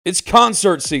It's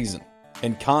concert season,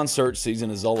 and concert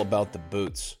season is all about the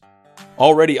boots.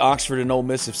 Already, Oxford and Ole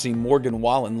Miss have seen Morgan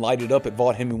Wallen light it up at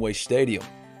Vaught Hemingway Stadium.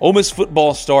 Ole Miss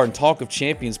football star and Talk of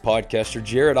Champions podcaster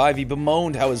Jared Ivey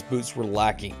bemoaned how his boots were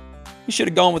lacking. He should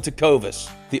have gone with Tecovas,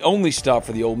 the only stop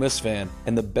for the Ole Miss fan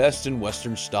and the best in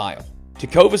Western style.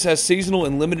 Tecovas has seasonal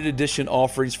and limited edition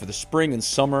offerings for the spring and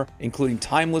summer, including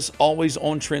timeless, always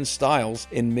on-trend styles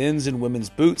in men's and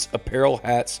women's boots, apparel,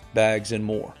 hats, bags, and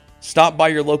more. Stop by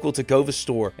your local Tecovas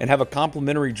store and have a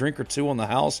complimentary drink or two on the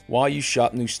house while you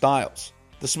shop new styles.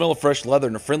 The smell of fresh leather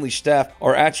and a friendly staff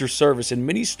are at your service, and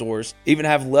many stores even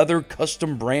have leather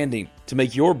custom branding to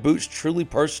make your boots truly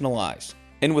personalized.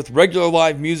 And with regular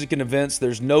live music and events,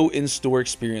 there's no in-store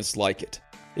experience like it.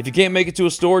 If you can't make it to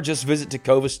a store, just visit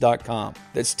Tecovas.com.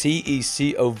 That's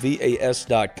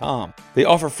Tecovas.com. They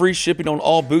offer free shipping on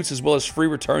all boots as well as free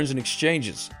returns and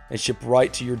exchanges, and ship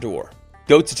right to your door.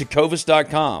 Go to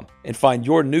Tecovas.com and find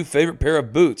your new favorite pair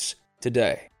of boots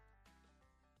today.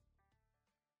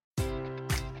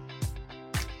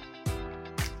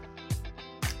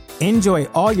 Enjoy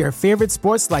all your favorite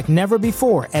sports like never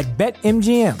before at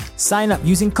BetMGM. Sign up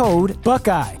using code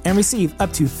Buckeye and receive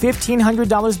up to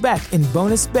 $1,500 back in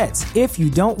bonus bets if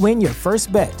you don't win your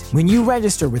first bet. When you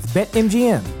register with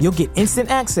BetMGM, you'll get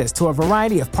instant access to a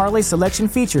variety of parlay selection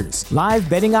features, live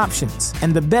betting options,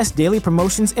 and the best daily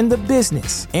promotions in the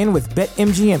business. And with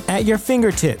BetMGM at your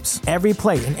fingertips, every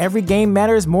play and every game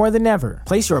matters more than ever.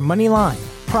 Place your money line,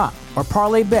 prop, or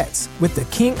parlay bets with the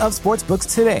king of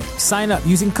sportsbooks today. Sign up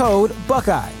using code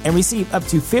Buckeye and receive up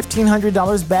to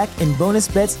 $1,500 back in bonus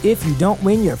bets if you don't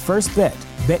win your first bet.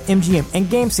 BetMGM and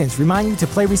GameSense remind you to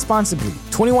play responsibly.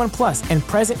 21 plus and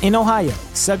present in Ohio,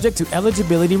 subject to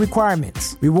eligibility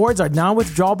requirements. Rewards are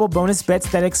non-withdrawable bonus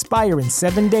bets that expire in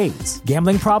 7 days.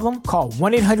 Gambling problem? Call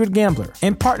 1-800-GAMBLER.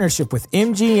 In partnership with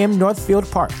MGM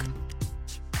Northfield Park.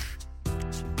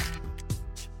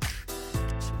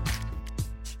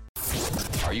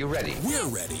 Are you ready? We're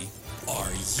ready. Are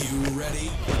you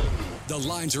ready? The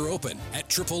lines are open at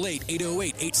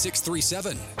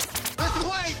 888-808-8637. Let's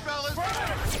play, fellas!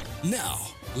 Now,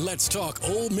 let's talk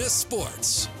Ole Miss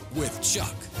sports with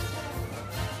Chuck.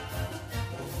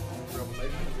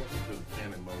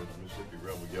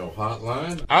 Yell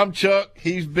Hotline. I'm Chuck.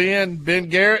 He's Ben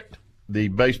Garrett, the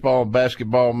baseball and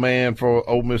basketball man for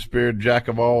Ole Miss Spirit, jack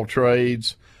of all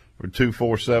trades for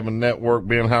 247 Network.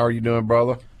 Ben, how are you doing,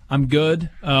 brother? I'm good.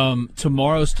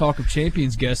 Tomorrow's Talk of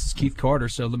Champions guest is Keith Carter,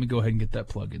 so let me go ahead and get that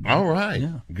plug in there. All right.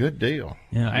 Yeah. Good deal.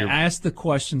 Yeah, I asked the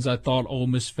questions I thought Ole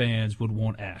Miss fans would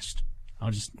want asked.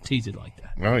 I'll just tease it like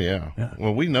that. Oh, yeah.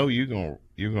 Well, we know you're gonna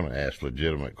ask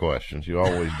legitimate questions. You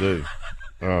always do.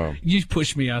 You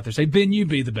push me out there. Say, Ben, you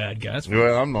be the bad guy.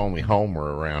 Well, I'm the only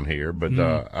homer around here, but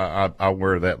I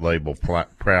wear that label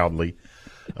proudly.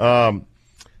 Ben,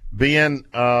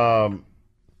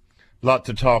 lot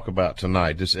to talk about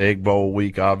tonight. This Egg Bowl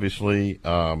week, obviously.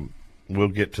 We'll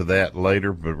get to that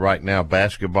later, but right now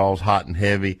basketball's hot and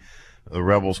heavy. The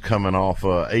Rebels coming off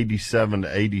a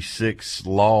 87-86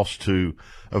 loss to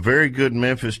a very good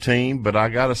Memphis team, but I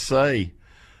got to say,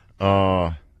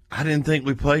 I didn't think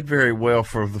we played very well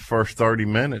for the first 30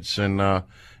 minutes and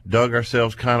dug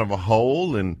ourselves kind of a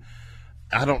hole, and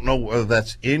I don't know whether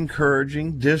that's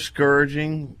encouraging,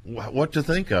 discouraging, what to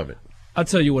think of it. I'll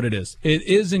tell you what it is. It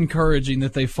is encouraging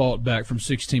that they fought back from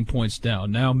 16 points down.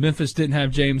 Now, Memphis didn't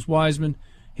have James Wiseman.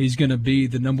 He's going to be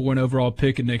the number 1 overall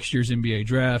pick in next year's NBA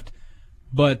draft.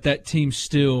 But that team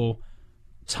still,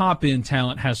 top-end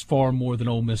talent, has far more than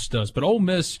Ole Miss does. But Ole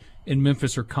Miss and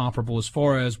Memphis are comparable as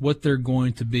far as what they're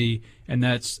going to be, and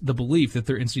that's the belief that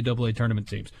they're NCAA tournament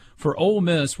teams. For Ole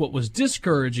Miss, what was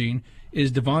discouraging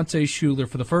is Devontae Shuler,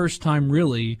 for the first time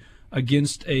really,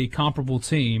 against a comparable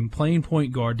team, playing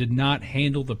point guard, did not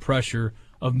handle the pressure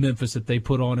of Memphis that they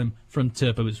put on him from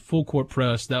tip. It was full court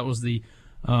press. That was the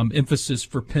emphasis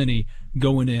for Penny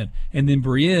going in. And then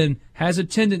Brienne has a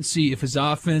tendency, if his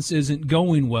offense isn't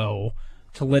going well,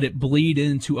 to let it bleed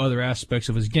into other aspects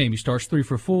of his game. He starts 3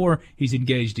 for 4. He's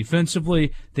engaged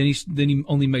defensively. Then he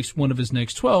only makes 1 of his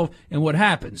next 12. And what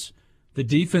happens? The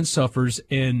defense suffers,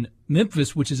 and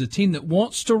Memphis, which is a team that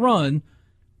wants to run,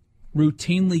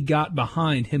 routinely got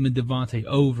behind him and Devontae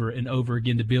over and over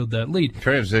again to build that lead.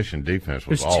 Transition defense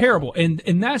was awful. Terrible, and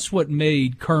that's what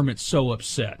made Kermit so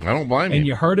upset. I don't blame you. And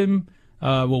you heard him.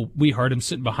 We heard him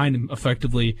sitting behind him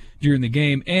effectively during the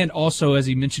game, and also, as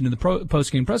he mentioned in the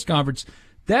post-game press conference,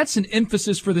 that's an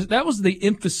emphasis for this. That was the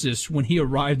emphasis when he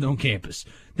arrived on campus.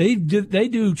 They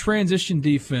do transition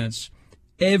defense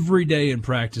every day in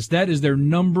practice. That is their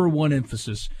number 1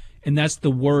 emphasis. And that's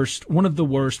one of the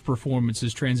worst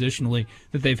performances transitionally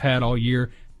that they've had all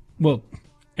year. Well,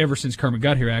 ever since Kermit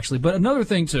got here, actually. But another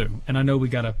thing, too, and I know we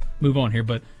got to move on here,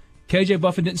 but KJ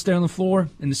Buffett didn't stay on the floor.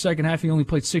 In the second half, he only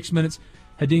played 6 minutes.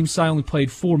 Hadim Sy only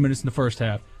played 4 minutes in the first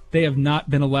half. They have not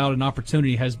been allowed an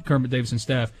opportunity, has Kermit Davison's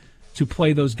staff, to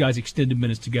play those guys extended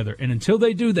minutes together. And until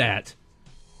they do that,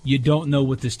 you don't know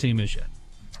what this team is yet.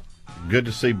 Good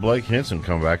to see Blake Henson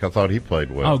come back. I thought he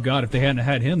played well. Oh, God, if they hadn't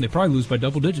had him, they'd probably lose by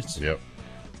double digits. Yep.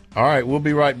 All right, we'll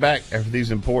be right back after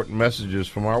these important messages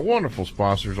from our wonderful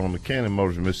sponsors on the Cannon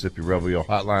Motors Mississippi Rebel Yell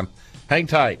Hotline. Hang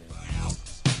tight.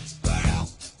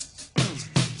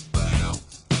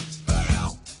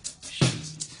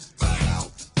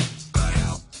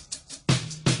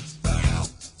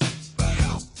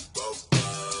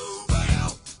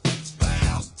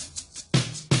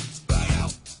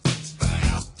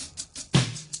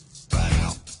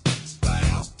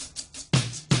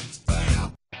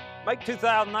 Make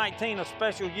 2019 a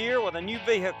special year with a new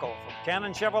vehicle from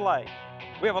Cannon Chevrolet.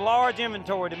 We have a large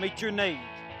inventory to meet your needs.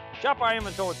 Shop our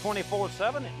inventory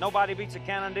 24/7 at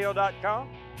nobodybeatsacannondeal.com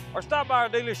or stop by our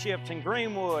dealerships in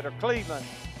Greenwood or Cleveland.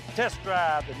 Test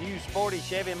drive the new sporty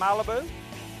Chevy Malibu,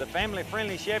 the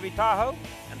family-friendly Chevy Tahoe,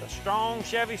 and the strong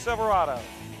Chevy Silverado.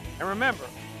 And remember,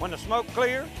 when the smoke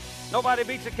clears, nobody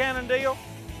beats a Cannon deal.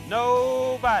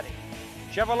 Nobody.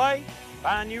 Chevrolet,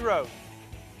 find new road.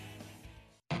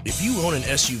 If you own an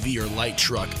SUV or light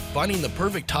truck, finding the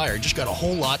perfect tire just got a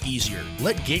whole lot easier.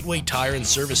 Let Gateway Tire and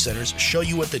Service Centers show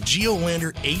you what the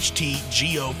Geolander HT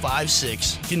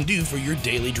Geo56 can do for your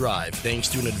daily drive. Thanks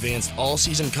to an advanced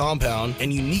all-season compound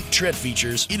and unique tread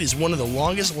features, it is one of the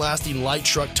longest-lasting light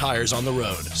truck tires on the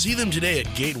road. See them today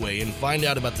at Gateway and find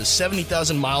out about the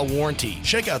 70,000-mile warranty.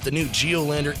 Check out the new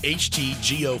Geolander HT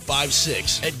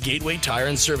Geo56 at Gateway Tire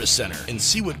and Service Center and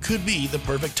see what could be the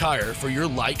perfect tire for your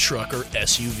light truck or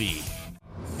SUV.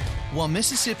 While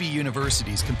Mississippi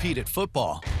universities compete at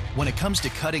football, when it comes to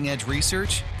cutting-edge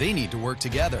research, they need to work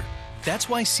together. That's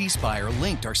why C-Spire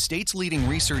linked our state's leading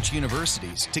research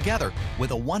universities together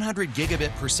with a 100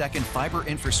 gigabit per second fiber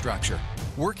infrastructure,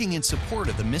 working in support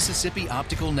of the Mississippi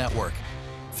Optical Network.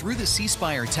 Through the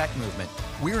C-Spire Tech Movement,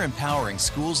 we're empowering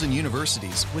schools and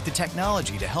universities with the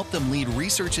technology to help them lead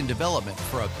research and development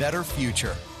for a better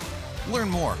future. Learn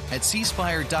more at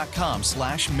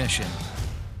cspire.com/mission.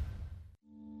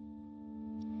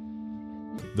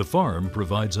 The farm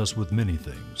provides us with many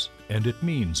things, and it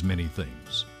means many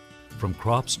things. From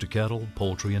crops to cattle,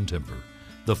 poultry, and timber,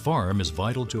 the farm is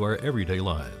vital to our everyday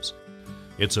lives.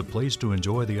 It's a place to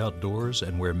enjoy the outdoors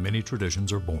and where many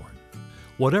traditions are born.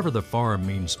 Whatever the farm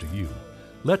means to you,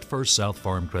 let First South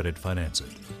Farm Credit finance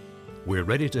it. We're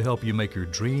ready to help you make your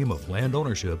dream of land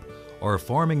ownership or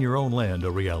farming your own land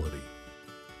a reality.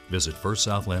 Visit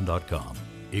firstsouthland.com,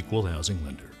 Equal Housing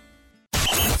Lender.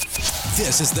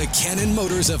 This is the Cannon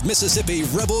Motors of Mississippi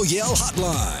Rebel Yell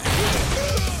Hotline.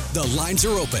 The lines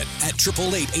are open at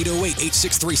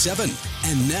 888-808-8637.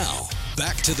 And now,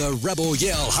 back to the Rebel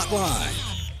Yell Hotline.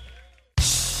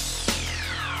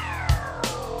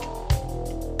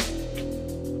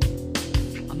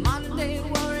 A Monday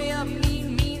warrior,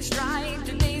 mean strike.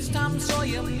 Today's Tom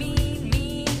Sawyer,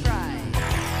 mean pride.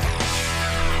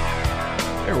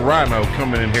 Hey, Rhino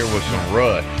coming in here with some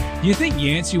rush. You think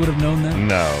Yancey would have known that?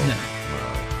 No.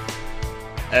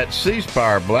 At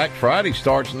C-Spire, Black Friday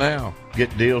starts now.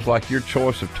 Get deals like your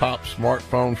choice of top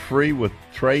smartphone free with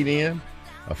trade-in,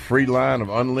 a free line of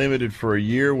unlimited for a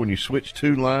year when you switch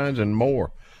 2 lines, and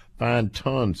more. Find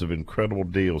tons of incredible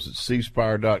deals at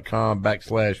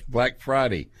cspire.com/Black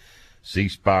Friday.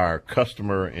 C-Spire,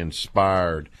 customer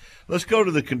inspired. Let's go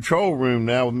to the control room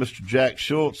now with Mr. Jack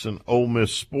Schultz and Ole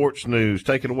Miss Sports News.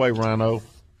 Take it away, Rhino.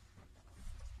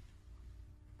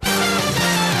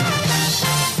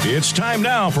 It's time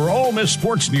now for Ole Miss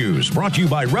Sports News, brought to you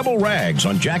by Rebel Rags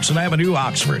on Jackson Avenue,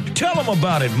 Oxford. Tell them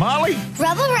about it, Molly.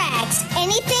 Rebel Rags,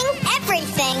 anything,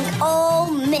 everything,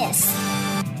 Ole Miss.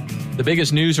 The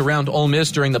biggest news around Ole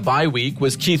Miss during the bye week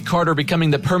was Keith Carter becoming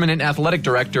the permanent athletic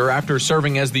director after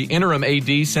serving as the interim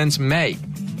AD since May.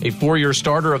 A 4-year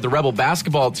starter of the Rebel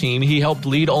basketball team, he helped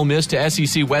lead Ole Miss to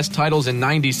SEC West titles in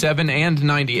 97 and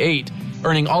 98,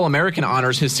 earning All-American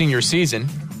honors his senior season.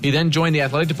 He then joined the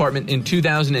athletic department in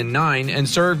 2009 and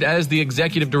served as the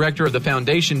executive director of the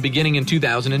foundation beginning in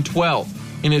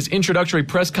 2012. In his introductory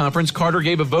press conference, Carter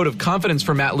gave a vote of confidence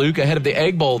for Matt Luke ahead of the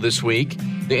Egg Bowl this week.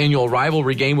 The annual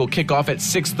rivalry game will kick off at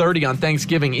 6:30 on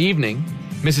Thanksgiving evening.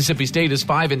 Mississippi State is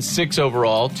 5-6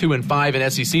 overall, 2-5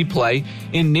 in SEC play,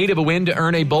 in need of a win to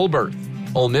earn a bowl berth.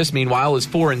 Ole Miss, meanwhile, is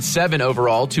 4-7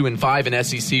 overall, 2-5 in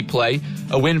SEC play.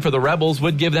 A win for the Rebels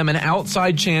would give them an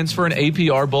outside chance for an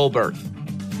APR bowl berth.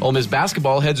 Ole Miss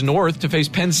basketball heads north to face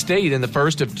Penn State in the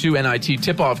first of 2 NIT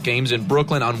tip-off games in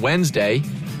Brooklyn on Wednesday.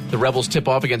 The Rebels tip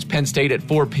off against Penn State at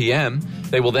 4 p.m.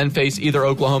 They will then face either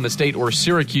Oklahoma State or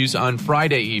Syracuse on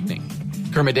Friday evening.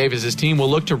 Kermit Davis's team will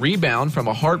look to rebound from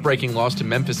a heartbreaking loss to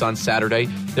Memphis on Saturday,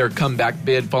 their comeback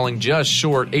bid falling just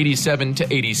short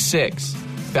 87-86.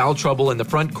 Foul trouble in the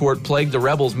front court plagued the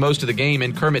Rebels most of the game,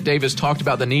 and Kermit Davis talked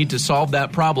about the need to solve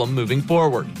that problem moving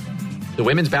forward. The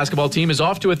women's basketball team is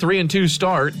off to a 3-2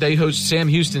 start. They host Sam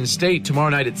Houston State tomorrow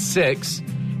night at 6.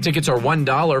 Tickets are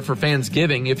 $1 for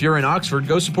Fansgiving. If you're in Oxford,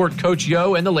 go support Coach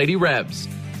Yo and the Lady Rebs.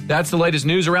 That's the latest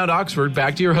news around Oxford.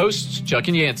 Back to your hosts, Chuck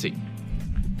and Yancey.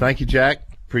 Thank you, Jack.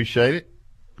 Appreciate it.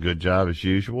 Good job as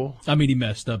usual. I mean, he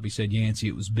messed up. He said Yancey,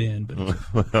 it was Ben.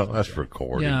 But well, that's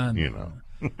recorded, yeah, you know.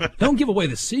 Don't give away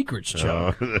the secrets,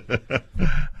 Chuck.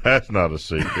 That's not a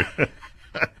secret.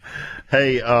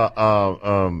 Hey,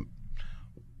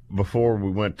 before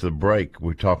we went to the break,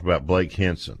 we talked about Blake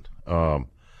Henson.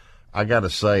 I got to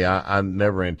say, I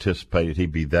never anticipated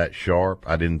he'd be that sharp.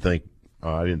 I didn't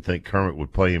think Kermit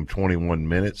would play him 21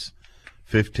 minutes,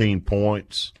 15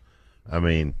 points. I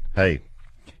mean, hey,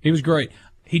 he was great.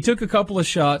 He took a couple of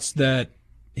shots that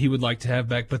he would like to have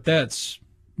back, but that's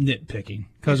nitpicking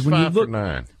because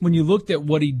when you looked at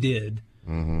what he did,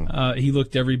 he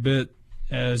looked every bit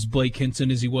as Blake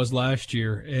Henson as he was last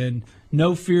year, and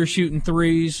no fear shooting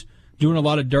threes, doing a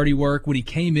lot of dirty work. When he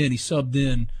came in, he subbed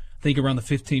in, I think, around the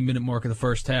 15-minute mark of the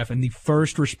first half, and the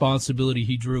first responsibility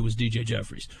he drew was DJ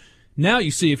Jeffries. Now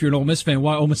you see, if you're an Ole Miss fan,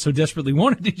 why Ole Miss so desperately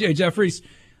wanted DJ Jeffries.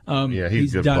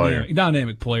 He's a good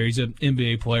dynamic player. He's an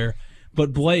NBA player.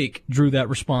 But Blake drew that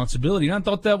responsibility, and I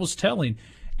thought that was telling.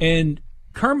 And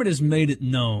Kermit has made it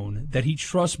known that he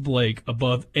trusts Blake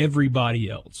above everybody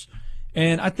else.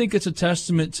 And I think it's a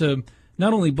testament to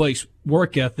not only Blake's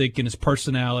work ethic and his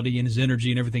personality and his energy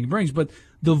and everything he brings, but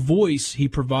the voice he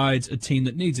provides a team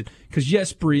that needs it. Because,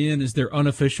 yes, Brienne is their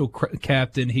unofficial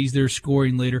captain. He's their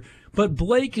scoring leader. But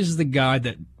Blake is the guy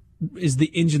that is the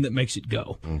engine that makes it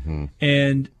go. Mm-hmm.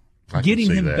 And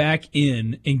getting him back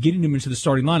in and getting him into the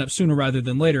starting lineup sooner rather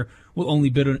than later will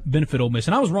only benefit Ole Miss.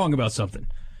 And I was wrong about something.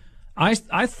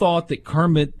 I thought that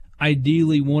Kermit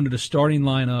ideally wanted a starting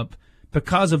lineup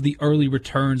because of the early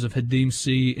returns of Hadim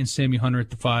C. and Sammy Hunter at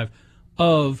the 5,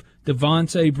 of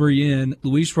Devontae, Brienne,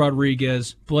 Luis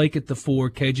Rodriguez, Blake at the 4,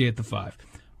 KJ at the 5.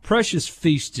 Precious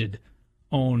feasted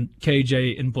on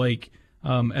KJ and Blake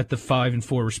at the 5 and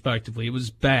 4 respectively. It was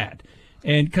bad.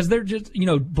 And because they're just,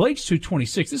 Blake's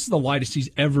 226. This is the lightest he's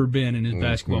ever been in his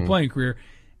basketball playing career.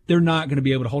 They're not going to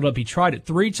be able to hold up. He tried it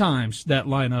 3 times, that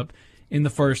lineup, in the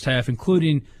first half,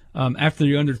 including after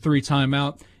the under 3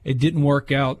 timeout. It didn't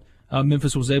work out.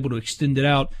 Memphis was able to extend it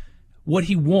out. What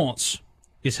he wants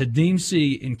is Hadim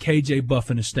C. and KJ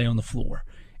Buffin to stay on the floor.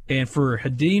 And for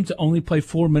Hadim to only play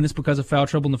 4 minutes because of foul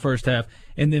trouble in the first half,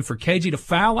 and then for KJ to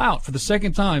foul out for the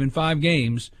second time in 5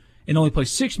 games and only play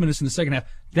 6 minutes in the second half,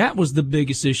 that was the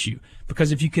biggest issue.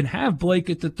 Because if you can have Blake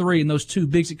at the 3 and those 2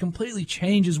 bigs, it completely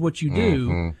changes what you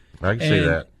do. I can see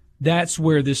that. That's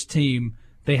where this team,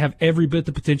 they have every bit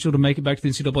the potential to make it back to the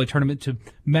NCAA tournament, to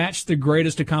match the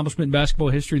greatest accomplishment in basketball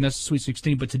history, and that's the Sweet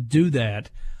 16. But to do that,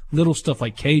 little stuff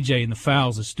like KJ and the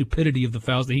fouls, the stupidity of the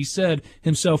fouls that he said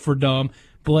himself were dumb.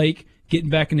 Blake getting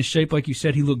back into shape, like you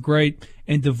said, he looked great.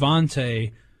 And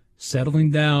Devontae settling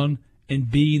down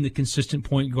and being the consistent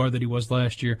point guard that he was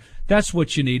last year. That's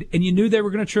what you need. And you knew they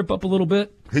were going to trip up a little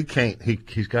bit. He can't.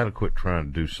 He's got to quit trying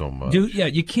to do so much.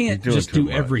 You can't just do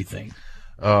everything.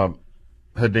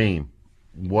 Hadim,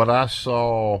 what I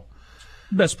saw,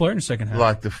 best player in the second half.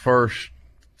 Like the first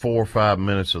 4 or 5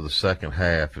 minutes of the second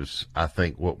half is, I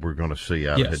think, what we're going to see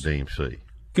out of Hadim C.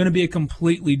 Going to be a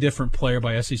completely different player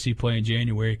by SEC play in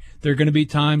January. There are going to be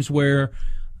times where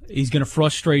he's going to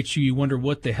frustrate you. You wonder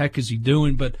what the heck is he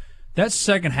doing. But that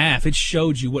second half, it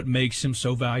showed you what makes him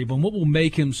so valuable and what will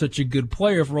make him such a good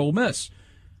player for Ole Miss.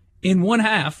 In one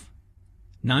half,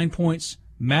 9 points,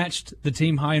 matched the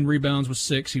team high in rebounds with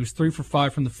 6. He was 3 for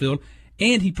 5 from the field,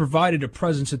 and he provided a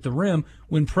presence at the rim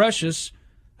when Precious,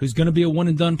 who's going to be a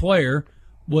one-and-done player,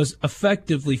 was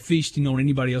effectively feasting on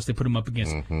anybody else they put him up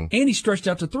against. And he stretched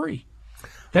out to 3.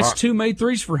 That's 2 made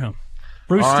threes for him.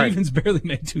 Bruce Stevens barely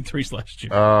made 2 threes last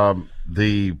year.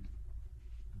 The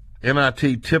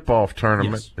NIT tip-off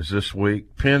tournament is this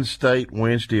week. Penn State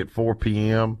Wednesday at 4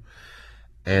 p.m.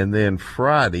 And then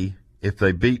Friday, if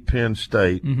they beat Penn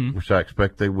State, which I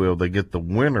expect they will, they get the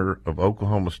winner of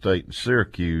Oklahoma State and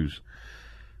Syracuse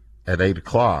at 8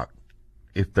 o'clock.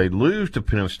 If they lose to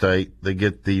Penn State, they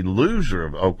get the loser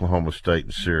of Oklahoma State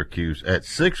and Syracuse at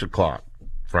 6 o'clock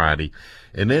Friday.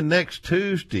 And then next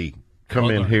Tuesday, come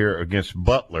in here against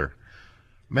Butler.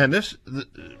 Man,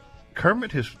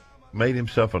 Kermit has made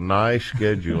himself a nice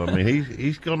schedule. I mean,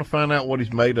 he's going to find out what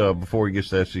he's made of before he gets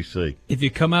to SEC. If you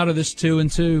come out of this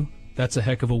 2-2, that's a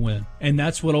heck of a win. And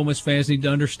that's what Ole Miss fans need to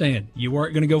understand. You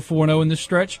weren't going to go 4-0 in this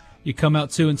stretch. You come out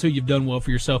 2-2, you've done well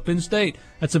for yourself. Penn State,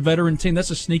 that's a veteran team.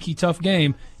 That's a sneaky, tough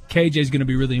game. KJ's going to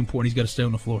be really important. He's got to stay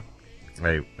on the floor.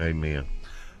 Hey, amen.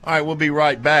 All right, we'll be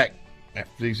right back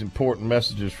after these important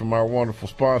messages from our wonderful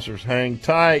sponsors. Hang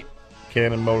tight.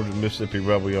 Cannon Motors and Mississippi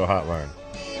Rebel Yell Hotline.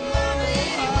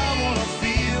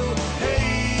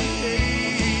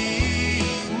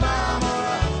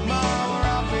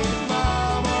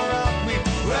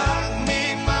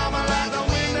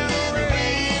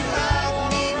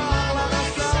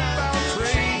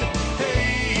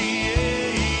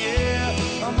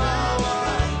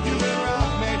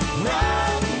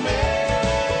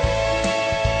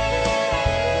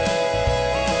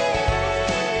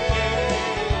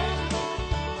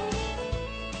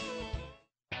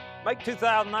 Make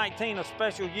 2019 a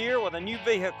special year with a new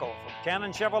vehicle from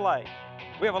Cannon Chevrolet.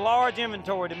 We have a large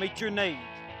inventory to meet your needs.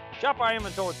 Shop our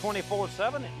inventory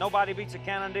 24/7 at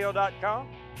nobodybeatsacannondeal.com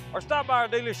or stop by our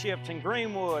dealerships in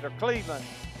Greenwood or Cleveland.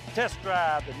 Test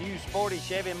drive the new sporty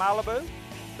Chevy Malibu,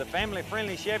 the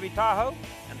family-friendly Chevy Tahoe,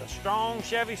 and the strong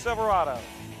Chevy Silverado.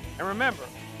 And remember,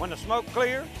 when the smoke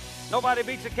clears, nobody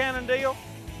beats a Cannon deal.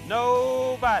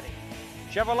 Nobody.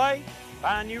 Chevrolet,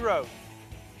 find new road.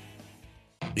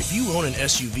 If you own an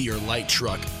SUV or light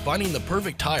truck, finding the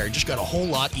perfect tire just got a whole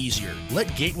lot easier.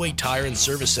 Let Gateway Tire and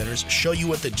Service Centers show you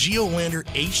what the Geolander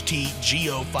HT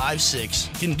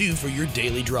Go56 can do for your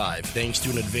daily drive. Thanks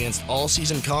to an advanced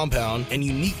all-season compound and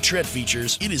unique tread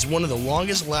features, it is one of the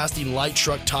longest-lasting light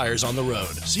truck tires on the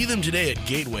road. See them today at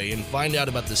Gateway and find out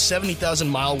about the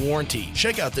 70,000-mile warranty.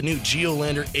 Check out the new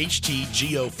Geolander HT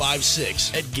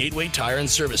Go56 at Gateway Tire and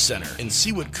Service Center and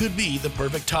see what could be the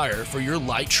perfect tire for your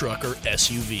light truck or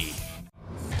SUV.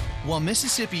 While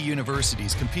Mississippi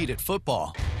universities compete at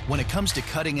football, when it comes to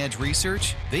cutting-edge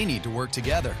research, they need to work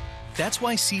together. That's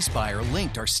why C-Spire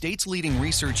linked our state's leading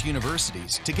research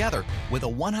universities together with a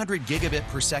 100 gigabit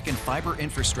per second fiber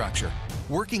infrastructure,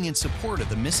 working in support of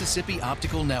the Mississippi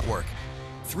Optical Network.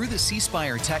 Through the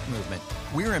C-Spire Tech Movement,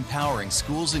 we're empowering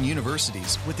schools and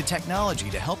universities with the technology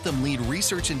to help them lead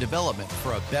research and development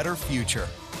for a better future.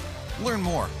 Learn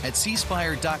more at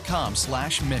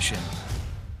cspire.com/mission.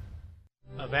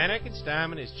 A Van Atkins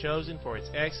diamond is chosen for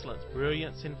its excellence,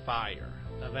 brilliance, and fire.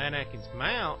 A Van Atkins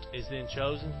mount is then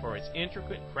chosen for its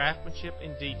intricate craftsmanship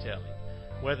and detailing.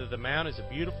 Whether the mount is a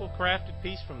beautiful crafted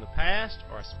piece from the past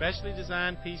or a specially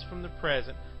designed piece from the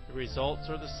present, the results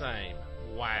are the same.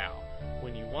 Wow!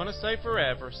 When you want to say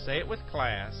forever, say it with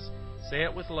class, say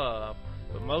it with love,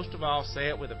 but most of all, say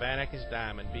it with a Van Atkins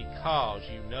diamond because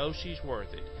you know she's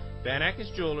worth it. Van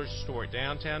Atkins Jewelers, store at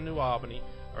downtown New Albany,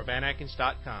 or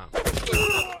VanAtkins.com.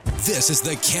 This is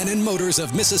the Cannon Motors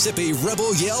of Mississippi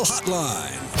Rebel Yell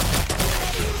Hotline.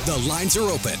 The lines are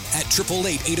open at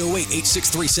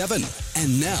 888-808-8637.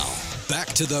 And now,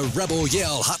 back to the Rebel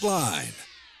Yell Hotline.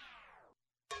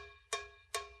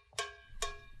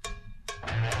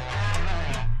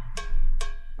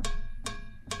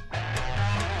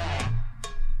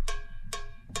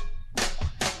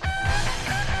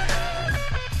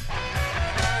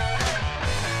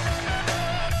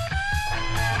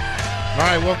 All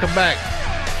right, welcome back.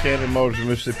 Cannon Motors,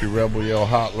 Mississippi Rebel Yell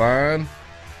Hotline.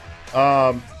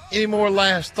 Any more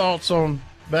last thoughts on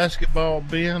basketball,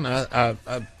 Ben? I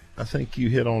think you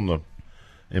hit on the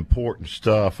important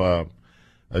stuff.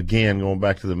 Again, going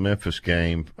back to the Memphis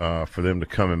game, for them to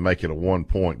come and make it a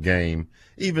 1-point game,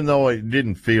 even though it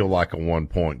didn't feel like a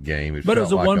 1-point game. But it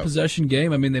was a one-possession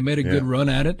game. I mean, they made a good run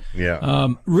at it. Yeah.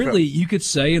 Really, you could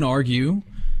say and argue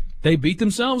they beat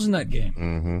themselves in that game.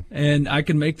 Mm-hmm. And I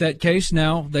can make that case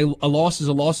now. A loss is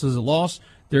a loss is a loss.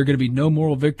 There are going to be no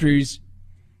moral victories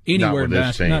anywhere in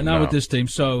basketball. Not with this team.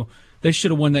 So they should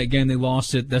have won that game. They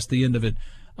lost it. That's the end of it.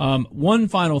 One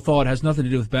final thought has nothing to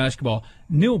do with basketball.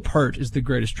 Neil Peart is the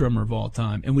greatest drummer of all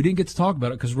time. And we didn't get to talk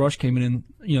about it because Rush came in,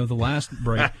 the last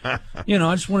break. I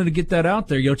just wanted to get that out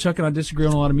there. Chuck and I disagree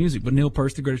on a lot of music, but Neil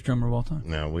Peart's the greatest drummer of all time.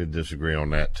 No, we disagree on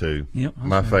that, too. Yep,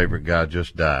 my favorite guy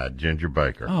just died, Ginger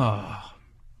Baker. Oh.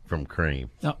 From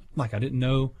Cream. No, like I didn't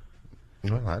know.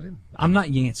 Well, I didn't. I'm not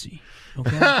Yancey.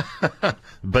 Okay.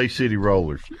 Bay City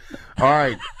Rollers. All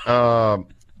right.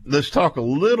 Let's talk a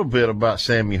little bit about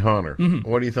Sammy Hunter. Mm-hmm.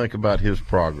 What do you think about his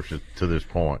progress to this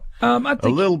point? I think, a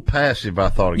little passive, I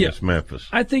thought, against Memphis.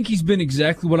 I think he's been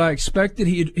exactly what I expected.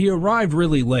 He arrived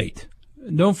really late.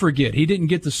 Don't forget, he didn't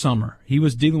get the summer. He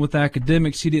was dealing with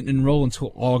academics. He didn't enroll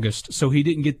until August, so he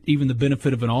didn't get even the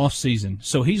benefit of an off season.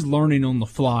 So he's learning on the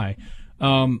fly.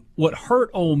 What hurt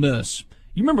Ole Miss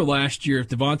You remember last year, if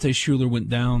Devontae Shuler went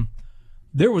down,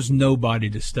 there was nobody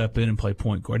to step in and play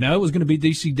point guard. Now, it was going to be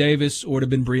D.C. Davis or it would have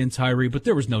been Breon Tyree, but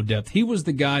there was no depth. He was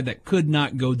the guy that could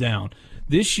not go down.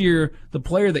 This year, the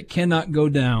player that cannot go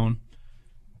down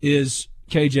is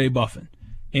K.J. Buffin.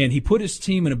 And he put his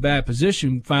team in a bad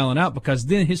position fouling out because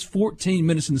then his 14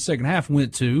 minutes in the second half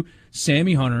went to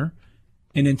Sammy Hunter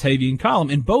and then Tavian Collum.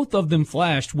 And both of them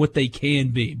flashed what they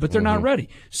can be, but they're not ready.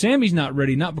 Sammy's not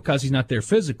ready, not because he's not there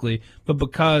physically, but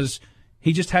because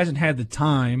he just hasn't had the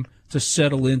time to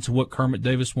settle into what Kermit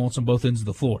Davis wants on both ends of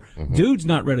the floor. Dude's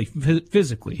not ready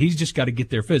physically. He's just got to get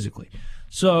there physically.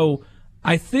 So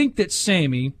I think that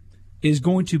Sammy is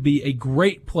going to be a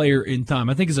great player in time.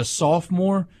 I think as a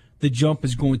sophomore, the jump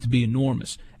is going to be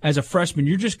enormous. As a freshman,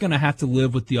 you're just going to have to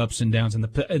live with the ups and downs and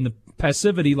the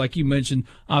passivity, like you mentioned,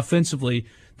 offensively.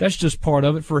 That's just part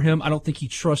of it for him. I don't think he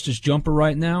trusts his jumper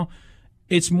right now.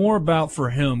 It's more about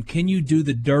for him, can you do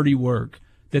the dirty work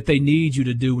that they need you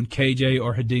to do when KJ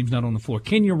or Hadim's not on the floor?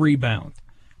 Can you rebound?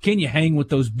 Can you hang with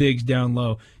those bigs down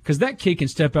low? Because that kid can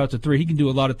step out to three. He can do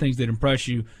a lot of things that impress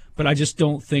you, but I just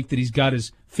don't think that he's got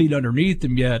his feet underneath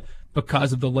him yet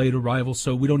because of the late arrival,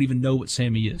 so we don't even know what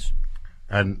Sammy is.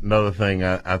 Another thing,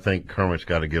 I think Kermit's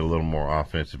got to get a little more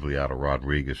offensively out of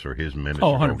Rodriguez or his minutes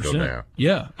are going to go down.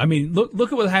 Yeah. I mean,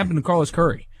 look at what happened to Carlos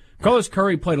Curry. Carlos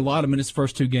Curry played a lot of minutes the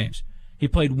first two games. He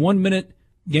played 1 minute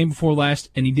game before last,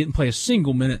 and he didn't play a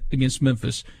single minute against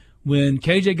Memphis. When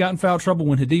KJ got in foul trouble,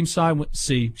 when Hadim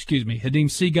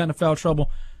C got into foul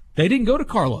trouble, they didn't go to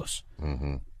Carlos.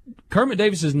 Kermit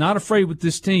Davis is not afraid with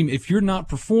this team. If you're not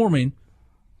performing,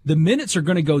 the minutes are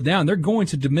going to go down. They're going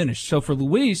to diminish. So for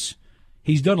Luis,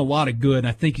 he's done a lot of good, and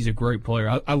I think he's a great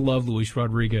player. I love Luis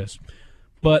Rodriguez.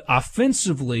 But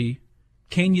offensively,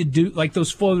 can you do like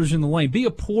those floaters in the lane? Be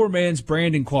a poor man's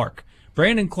Brandon Clark.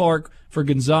 Brandon Clark for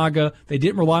Gonzaga, they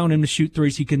didn't rely on him to shoot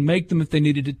threes. He can make them if they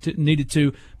needed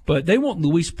to, but they want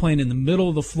Luis playing in the middle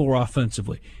of the floor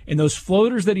offensively. And those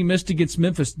floaters that he missed against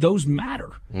Memphis, those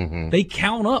matter. They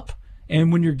count up.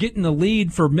 And when you're getting the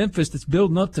lead for Memphis that's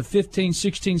building up to 15,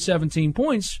 16, 17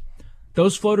 points,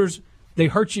 those floaters, they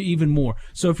hurt you even more.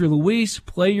 So if you're Luis,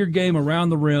 play your game around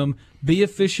the rim, be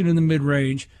efficient in the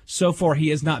mid-range. So far, he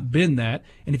has not been that.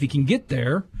 And if he can get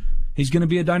there, he's going to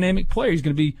be a dynamic player. He's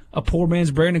going to be a poor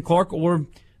man's Brandon Clark or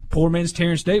poor man's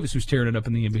Terrence Davis, who's tearing it up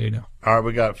in the NBA now. All right,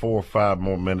 we got 4 or 5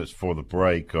 more minutes for the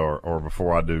break or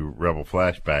before I do Rebel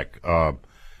Flashback.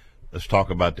 Let's talk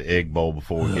about the Egg Bowl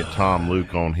before we get Tom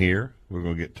Luke on here. We're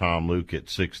going to get Tom Luke at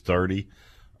 6:30.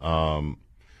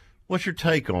 What's your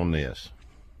take on this?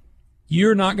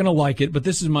 You're not going to like it, but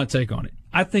this is my take on it.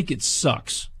 I think it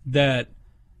sucks that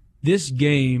this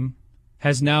game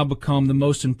has now become the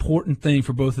most important thing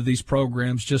for both of these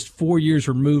programs, just 4 years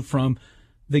removed from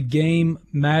the game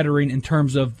mattering in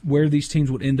terms of where these teams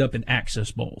would end up in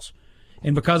access bowls.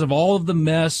 And because of all of the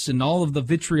mess and all of the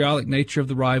vitriolic nature of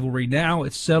the rivalry, now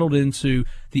it's settled into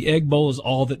the Egg Bowl is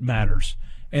all that matters.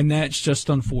 And that's just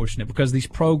unfortunate because these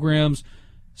programs,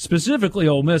 specifically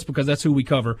Ole Miss, because that's who we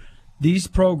cover, these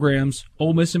programs,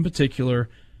 Ole Miss in particular,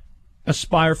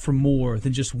 aspire for more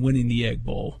than just winning the Egg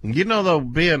Bowl. You know, though,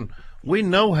 Ben, we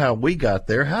know how we got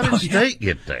there. How did State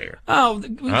get there? Oh,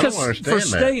 because for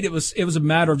State, it was a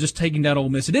matter of just taking down Ole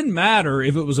Miss. It didn't matter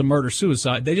if it was a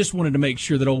murder-suicide. They just wanted to make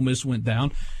sure that Ole Miss went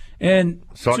down. And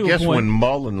so I guess when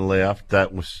Mullen left,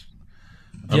 that was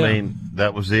 – I mean,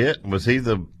 that was it? Was he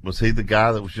the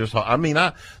guy that was just – I mean,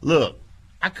 I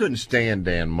couldn't stand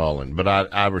Dan Mullen, but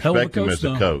I respect him as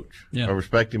a coach. Yeah. I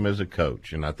respect him as a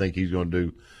coach, and I think he's going to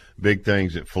do big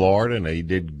things at Florida, and he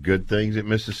did good things at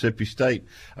Mississippi State.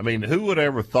 I mean, who would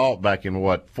ever thought back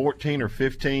in, 14 or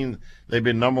 15, they've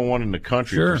been number one in the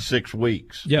country for 6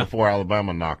 weeks before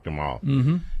Alabama knocked them off.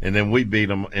 And then we beat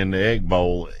them in the Egg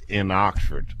Bowl in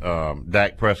Oxford.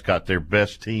 Dak Prescott, their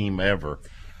best team ever.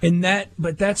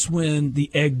 But that's when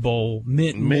the Egg Bowl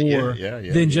meant more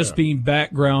than just being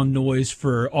background noise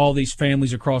for all these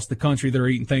families across the country that are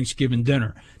eating Thanksgiving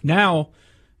dinner. Now,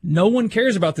 no one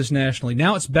cares about this nationally.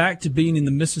 Now it's back to being in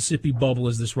the Mississippi bubble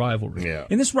as this rivalry. Yeah.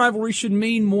 And this rivalry should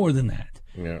mean more than that.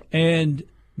 Yeah. And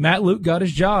Matt Luke got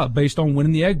his job based on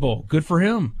winning the Egg Bowl. Good for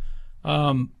him.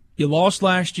 You lost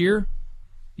last year.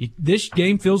 This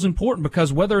game feels important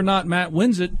because whether or not Matt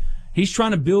wins it, he's trying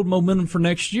to build momentum for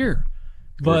next year.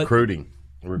 But,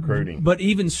 recruiting. But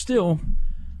even still,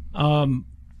 no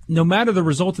matter the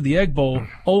result of the Egg Bowl,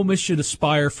 Ole Miss should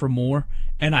aspire for more.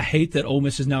 And I hate that Ole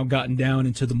Miss has now gotten down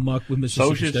into the muck with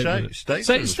Mississippi State.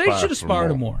 State should aspire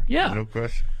to more. Yeah, no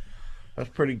question. That's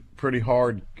pretty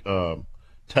hard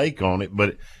take on it,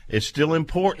 but it's still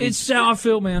important. It's how I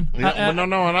feel, man. And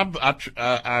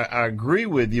I agree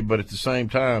with you, but at the same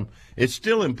time, it's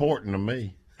still important to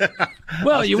me.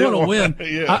 Well, you want to win.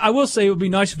 Yeah. I will say it would be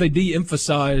nice if they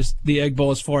de-emphasized the Egg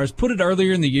Bowl as far as put it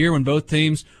earlier in the year when both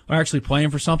teams are actually playing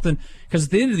for something. Because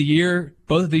at the end of the year,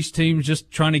 both of these teams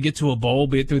just trying to get to a bowl,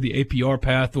 be it through the APR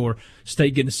path or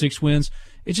state getting to 6 wins,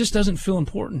 it just doesn't feel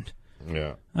important.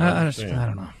 Yeah. I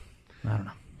don't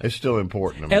know. It's still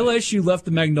important to me. LSU left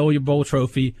the Magnolia Bowl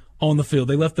trophy on the field.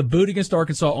 They left the boot against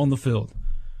Arkansas on the field.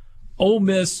 Ole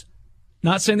Miss,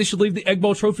 not saying they should leave the Egg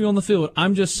Bowl trophy on the field.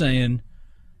 I'm just saying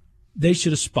they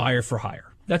should aspire for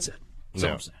higher. That's it. That's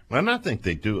all I'm saying. And I think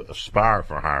they do aspire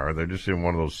for higher. They're just in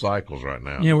one of those cycles right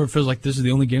now. Yeah, where it feels like this is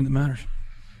the only game that matters.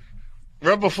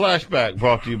 Rebel Flashback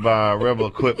brought to you by Rebel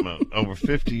Equipment. Over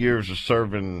 50 years of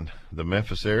serving the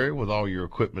Memphis area with all your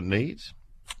equipment needs.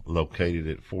 Located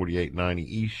at 4890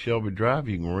 East Shelby Drive,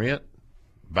 you can rent,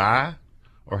 buy,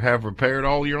 or have repaired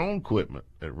all your own equipment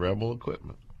at Rebel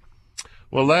Equipment.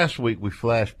 Well, last week we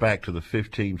flashed back to the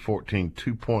 15-14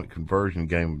 two-point conversion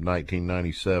game of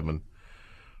 1997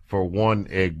 for one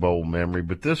Egg Bowl memory.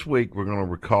 But this week we're going to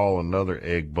recall another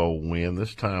Egg Bowl win,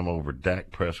 this time over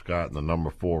Dak Prescott and the number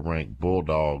 4 ranked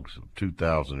Bulldogs of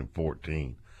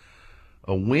 2014.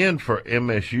 A win for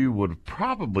MSU would have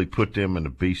probably put them in the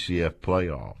BCF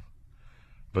playoff,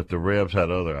 but the Rebs had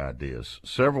other ideas.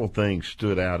 Several things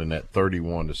stood out in that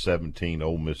 31-17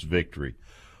 Ole Miss victory.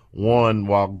 One,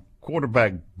 while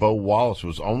quarterback Bo Wallace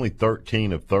was only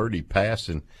 13 of 30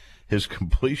 passing, his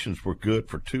completions were good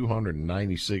for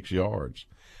 296 yards.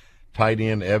 Tight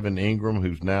end Evan Ingram,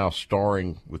 who's now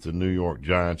starring with the New York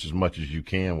Giants as much as you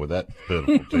can with that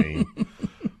pitiful team,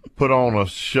 put on a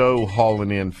show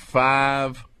hauling in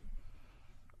 5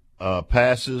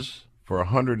 passes for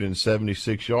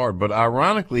 176 yards. But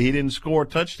ironically, he didn't score a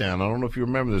touchdown. I don't know if you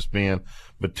remember this, Ben,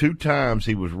 but 2 times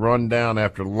he was run down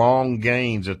after long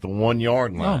gains at the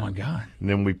 1-yard line. Oh, my God. And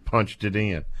then we punched it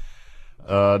in.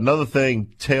 Another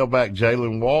thing, tailback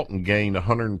Jalen Walton gained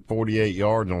 148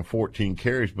 yards on 14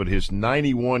 carries, but his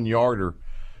 91-yarder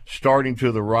starting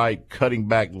to the right, cutting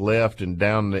back left and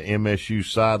down the MSU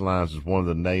sidelines is one of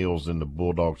the nails in the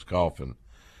Bulldogs' coffin.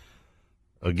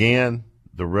 Again,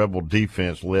 the Rebel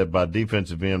defense, led by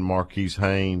defensive end Marquise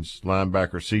Haynes,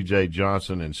 linebacker C.J.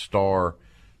 Johnson, and star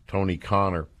Tony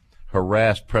Connor,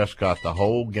 harassed Prescott the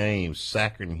whole game,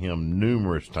 sacking him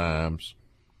numerous times.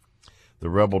 The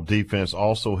Rebel defense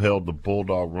also held the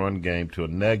Bulldog run game to a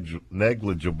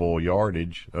negligible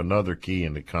yardage, another key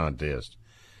in the contest.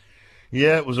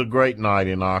 Yeah, it was a great night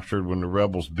in Oxford when the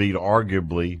Rebels beat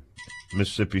arguably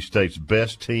Mississippi State's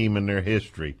best team in their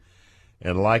history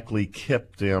and likely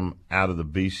kept them out of the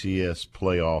BCS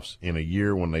playoffs in a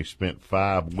year when they spent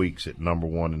 5 weeks at number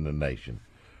 1 in the nation.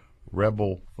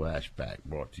 Rebel Flashback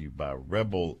brought to you by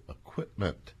Rebel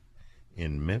Equipment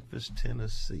in Memphis,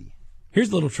 Tennessee. Here's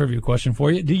a little trivia question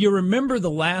for you. Do you remember the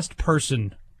last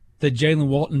person that Jalen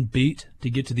Walton beat to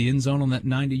get to the end zone on that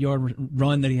 90-yard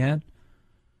run that he had?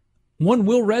 One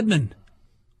Will Redmond.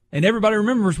 And everybody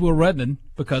remembers Will Redmond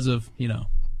because of,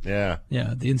 Yeah,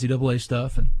 the NCAA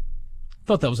stuff. And I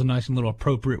thought that was a nice and little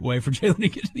appropriate way for Jalen to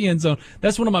get to the end zone.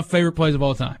 That's one of my favorite plays of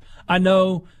all time. I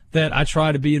know that I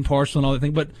try to be impartial and all that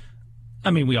thing, but,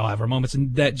 I mean, we all have our moments,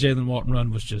 and that Jalen Walton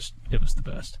run was just, it was the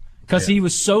best. Because he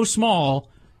was so small,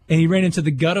 and he ran into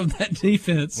the gut of that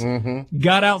defense,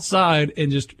 got outside,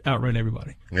 and just outran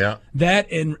everybody. Yeah.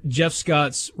 That and Jeff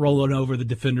Scott's rolling over the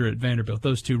defender at Vanderbilt.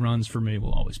 Those 2 runs for me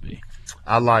will always be.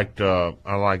 I liked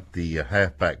the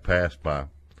halfback pass by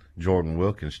Jordan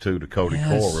Wilkins, too, to Cody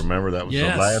Core. Remember, that was the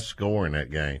last score in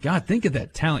that game. God, think of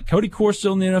that talent. Cody Core's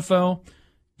still in the NFL.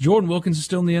 Jordan Wilkins is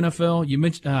still in the NFL. You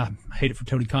mentioned, I hate it for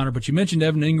Tony Connor, but you mentioned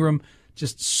Evan Ingram.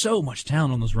 Just so much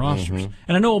talent on those rosters.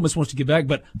 And I know Ole Miss wants to get back,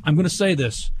 but I'm going to say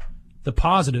this. The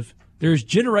positive, there's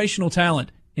generational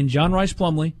talent in John Rice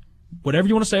Plumlee, whatever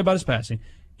you want to say about his passing,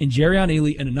 in Jerrion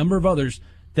Ely and a number of others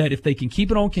that if they can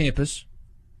keep it on campus,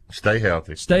 stay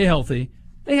healthy,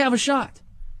 they have a shot.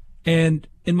 And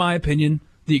in my opinion,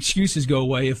 the excuses go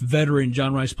away if veteran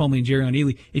John Rice Plumlee and Jerrion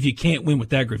Ely, if you can't win with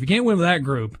that group. If you can't win with that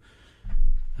group,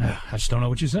 I just don't know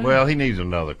what you're saying. Well, he needs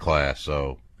another class,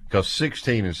 because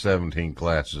 16 and 17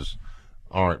 classes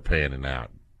aren't panning out.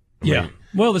 I mean,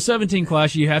 well, the 17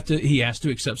 class, he has to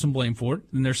accept some blame for it.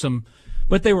 And there's some,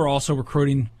 but they were also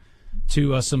recruiting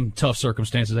to some tough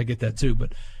circumstances. I get that too.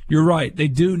 But you're right. They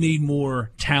do need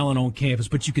more talent on campus,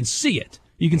 but you can see it.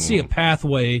 You can see a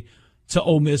pathway to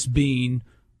Ole Miss being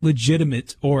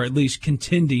legitimate or at least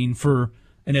contending for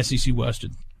an SEC West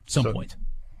at some point.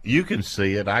 you can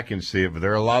see it, I can see it, but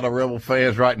there are a lot of Rebel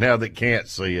fans right now that can't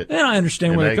see it. And I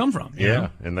understand where they come from. Yeah,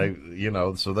 and they,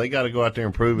 so they got to go out there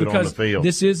and prove it on the field.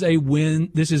 This is a win.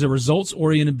 This is a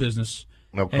results-oriented business.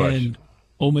 No question. And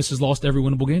Ole Miss has lost every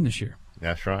winnable game this year.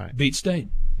 That's right. Beat State.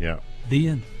 Yeah. The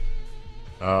end.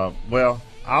 Well,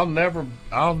 I'll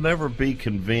never be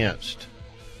convinced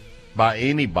by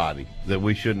anybody that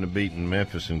we shouldn't have beaten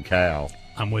Memphis and Cal.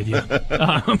 I'm with you.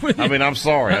 I mean, I'm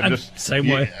sorry. I'm just same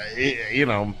way.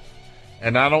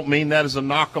 And I don't mean that as a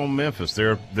knock on Memphis.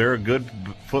 They're a good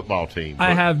football team.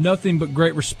 I have nothing but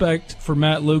great respect for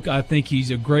Matt Luke. I think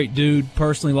he's a great dude.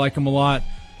 Personally, like him a lot.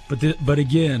 But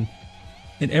again,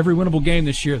 in every winnable game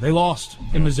this year, they lost.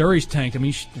 And Missouri's tanked. I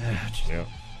mean,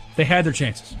 they had their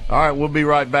chances. All right, we'll be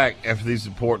right back after these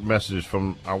important messages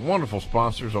from our wonderful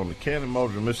sponsors on the Cannon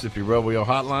Motors of Mississippi Rebel Yell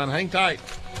Hotline. Hang tight.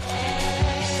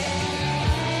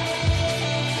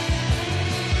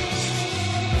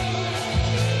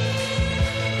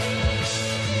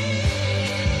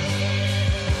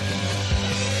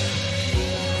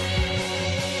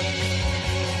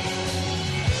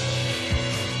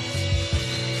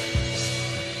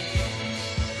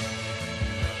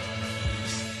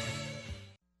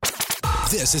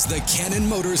 This is the Cannon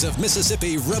Motors of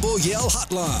Mississippi Rebel Yell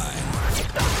Hotline.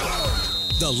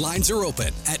 The lines are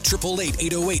open at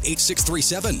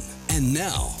 888-808-8637. And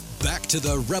now, back to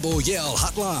the Rebel Yell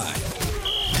Hotline.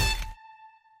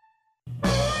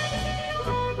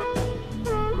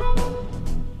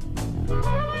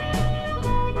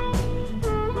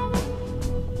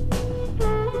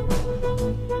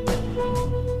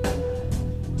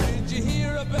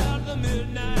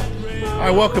 All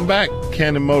right, welcome back,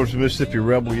 Cannon Motors Mississippi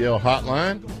Rebel Yell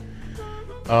Hotline.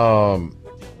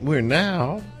 We're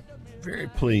now very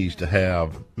pleased to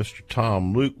have Mr.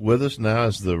 Tom Luke with us now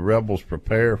as the Rebels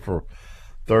prepare for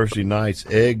Thursday night's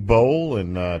Egg Bowl.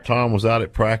 And Tom was out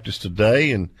at practice today.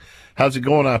 And how's it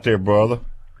going out there, brother?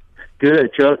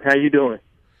 Good, Chuck. How you doing?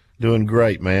 Doing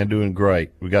great, man. Doing great.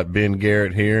 We got Ben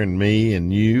Garrett here and me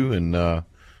and you, and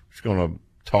just going to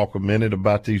talk a minute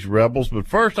about these Rebels. But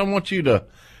first, I want you to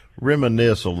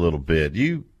reminisce a little bit.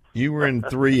 You were in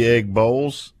 3 Egg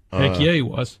Bowls. Heck yeah, he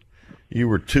was. You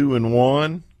were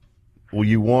 2-1. Well,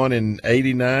 you won in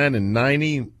 89 and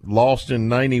 90, lost in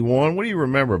 91. What do you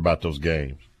remember about those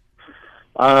games?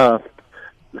 The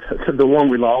one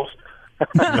we lost.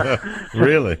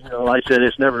 Really? Like I said,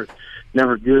 it's never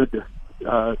good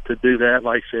to do that.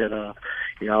 Like I said, I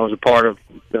was a part of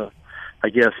the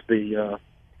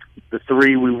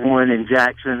 3 we won in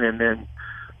Jackson, and then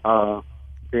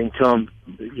come,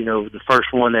 the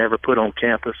first one they ever put on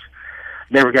campus.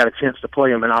 Never got a chance to play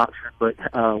them in Oxford, but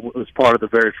it was part of the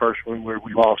very first one where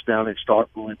we lost down in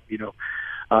Starkville.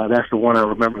 That's the one I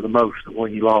remember the most, the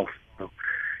one you lost.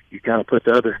 You kind of put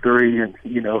the other 3, and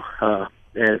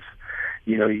as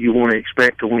you want to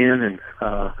expect to win,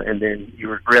 and then you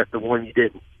regret the one you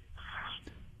didn't.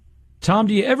 Tom,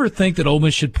 do you ever think that Ole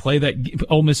Miss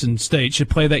and State should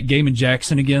play that game in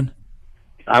Jackson again?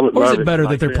 I would or love is it better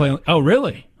that they're playing? Oh,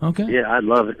 really? Okay. Yeah, I'd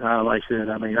love it. Like I said,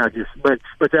 I mean, but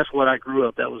that's what I grew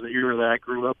up. That was the era that I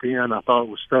grew up in. I thought it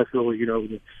was special. It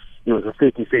was a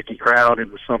 50-50 crowd.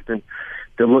 It was something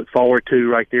to look forward to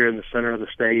right there in the center of the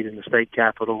state, in the state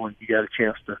capitol, and you got a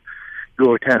chance to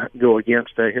go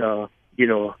against an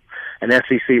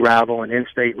SEC rival, an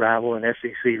in-state rival, an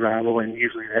SEC rival, and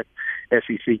usually that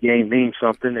SEC game means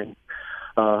something. And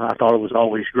I thought it was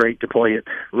always great to play it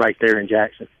right there in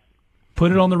Jackson.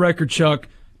 Put it on the record, Chuck.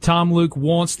 Tom Luke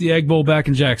wants the Egg Bowl back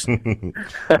in Jackson.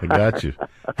 I got you.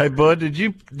 Hey, Bud, did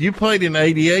you played in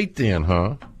 '88 then,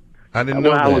 huh? I didn't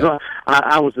know that.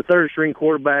 I was the third string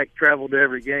quarterback, traveled to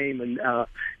every game, and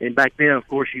back then, of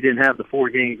course, you didn't have the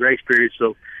 4-game grace period,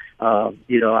 so I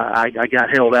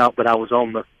got held out, but I was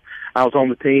on the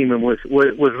team and was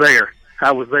there.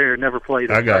 I was there, never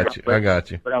played. I got you.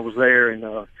 But I was there,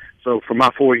 and so for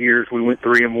my 4 years, we went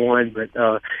 3-1, but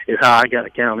it's how I got to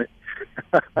count it.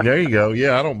 There you go.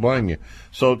 Yeah, I don't blame you.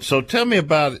 So tell me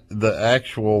about the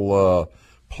actual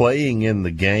playing in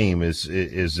the game. Is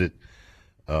it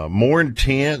more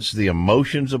intense? The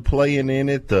emotions of playing in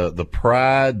it, the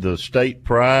pride, the state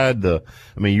pride.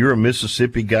 You're a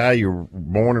Mississippi guy. You're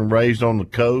born and raised on the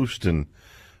coast, and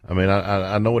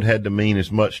I know it had to mean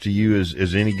as much to you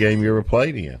as any game you ever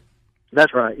played in.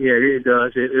 That's right. Yeah, it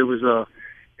does. It was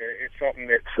it's something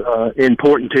that's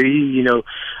important to you.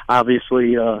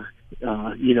 Obviously.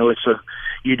 It's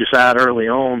you decide early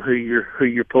on who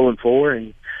you're pulling for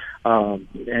and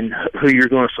who you're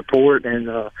going to support. And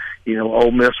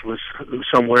Ole Miss was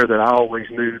somewhere that I always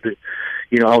knew that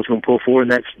I was going to pull for.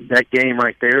 And that game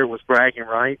right there was bragging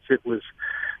rights. It was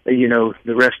the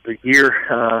rest of the year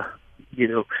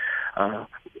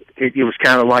it was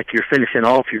kind of like you're finishing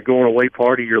off your going away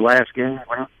party, your last game,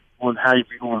 on how you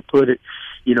want to put it.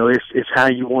 It's how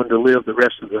you wanted to live the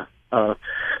rest of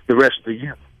the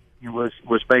year. It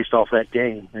was based off that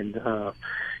game, and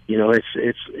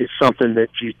it's something that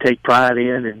you take pride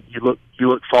in and you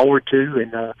look forward to,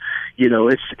 and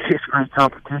it's great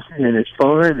competition and it's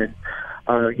fun, and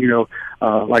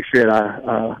like I said,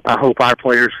 I hope our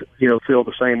players feel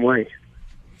the same way.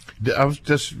 I was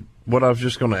just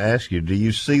going to ask you, do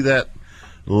you see that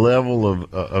level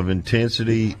of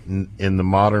intensity in the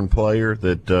modern player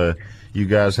that you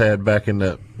guys had back in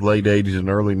the late 80s and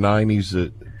early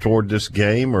 90s toward this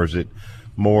game, or is it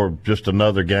more just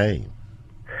another game?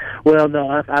 Well, no,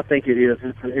 I think it is.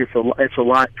 It's a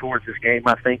lot towards this game.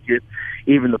 I think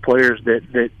even the players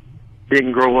that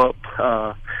didn't grow up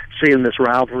seeing this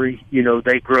rivalry,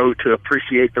 they grow to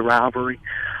appreciate the rivalry,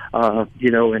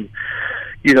 and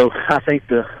I think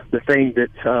the thing that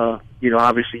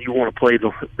obviously you want to play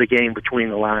the game between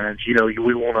the lines. We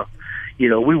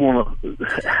want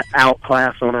to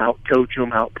outclass them, outcoach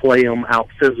them, outplay them,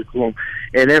 out-physical them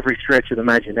in every stretch of the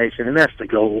imagination, and that's the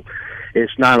goal.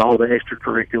 It's not all the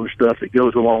extracurricular stuff that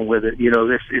goes along with it.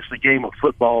 It's the game of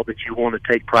football that you want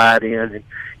to take pride in, and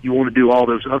you want to do all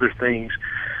those other things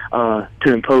to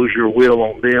impose your will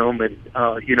on them, and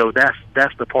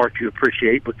that's the part you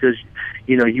appreciate, because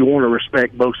you want to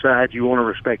respect both sides. You want to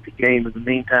respect the game in the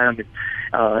meantime, and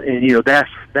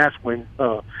that's when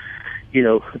the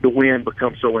win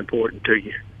becomes so important to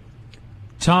you.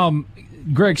 Tom,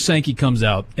 Greg Sankey comes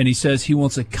out and he says he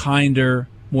wants a kinder,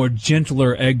 more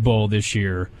gentler Egg Bowl this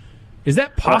year. Is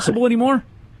that possible anymore?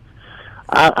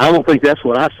 I don't think that's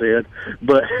what I said,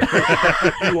 but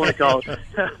if you want to call it,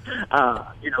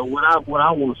 what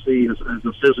I want to see is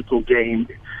a physical game.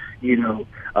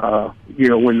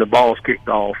 When the ball's kicked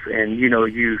off, and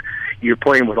you're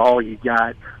playing with all you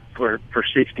got for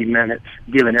 60 minutes,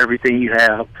 giving everything you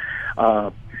have,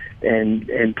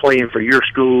 and playing for your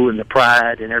school and the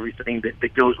pride and everything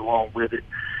that goes along with it.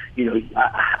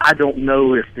 I don't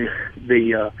know if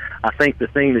I think the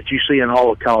thing that you see in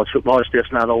all of college football is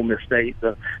just not Ole Miss State,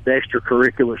 the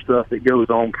extracurricular stuff that goes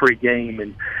on pregame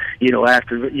and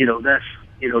after, that's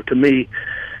to me,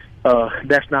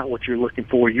 that's not what you're looking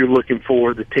for. You're looking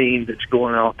for the team that's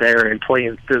going out there and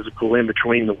playing physical in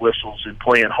between the whistles and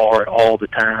playing hard all the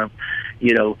time,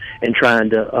 and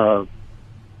trying to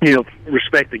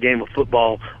respect the game of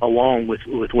football along with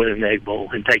winning the Egg Bowl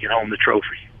and taking home the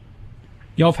trophy.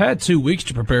 Y'all have had 2 weeks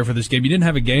to prepare for this game. You didn't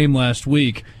have a game last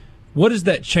week. What does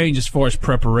that change as far as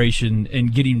preparation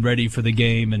and getting ready for the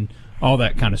game and all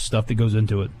that kind of stuff that goes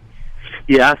into it?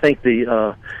 Yeah, I think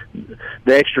the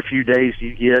extra few days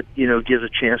you get, gives a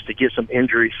chance to get some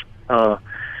injuries.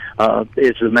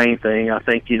 Is the main thing. I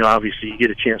think, obviously you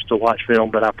get a chance to watch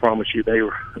film, but I promise you they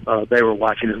were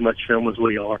watching as much film as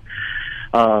we are.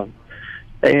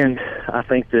 And I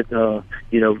think that,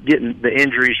 getting the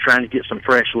injuries, trying to get some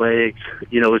fresh legs,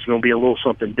 is going to be a little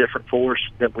something different for us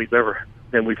than we've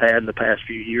had in the past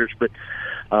few years. But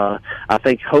I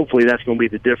think hopefully that's going to be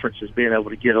the difference, is being able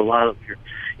to get a lot of your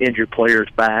injured players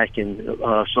back, and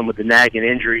some of the nagging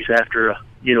injuries after,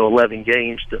 11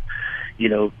 games to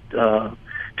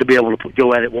be able to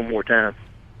go at it one more time.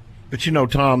 But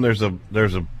Tom, there's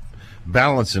a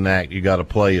balancing act you got to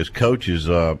play as coaches.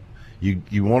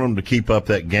 You want them to keep up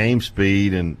that game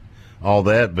speed and all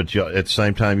that, but at the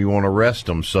same time you want to rest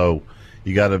them. So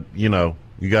you got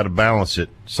to balance it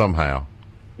somehow.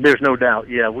 There's no doubt.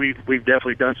 Yeah, we've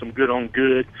definitely done some good on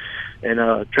good,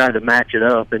 and trying to match it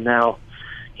up. And now,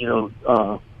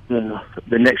 the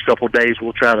next couple of days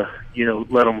we'll try to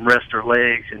let them rest their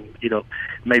legs, and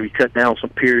maybe cut down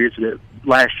some periods that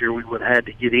last year we would have had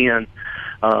to get in.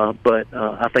 But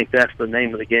I think that's the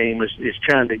name of the game, is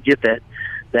trying to get that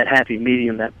happy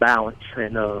medium, that balance,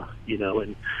 and you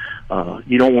don't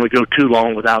want to go too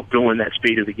long without going that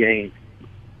speed of the game.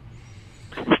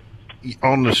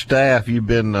 On the staff, you've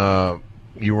been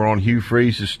you were on Hugh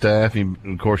Freeze's staff, and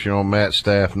of course you're on Matt's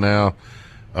staff now.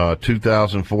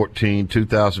 2014,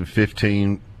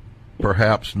 2015,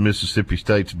 perhaps Mississippi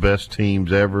State's best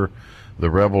teams ever. The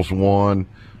Rebels won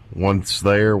once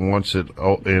there, once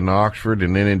in Oxford,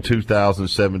 and then in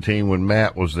 2017 when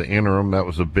Matt was the interim, that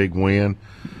was a big win.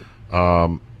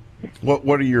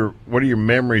 What are your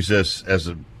memories as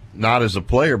a, not as a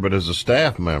player but as a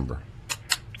staff member?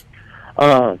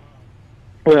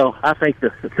 Well, I think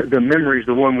the memories,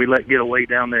 the one we let get away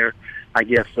down there, I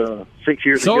guess 6 years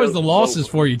ago. It's always the losses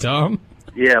for you, Tom.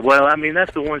 Yeah, well, I mean,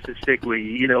 that's the ones that stick with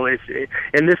you. You know,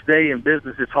 in this day in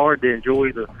business, it's hard to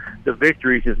enjoy the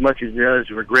victories as much as it is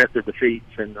regret the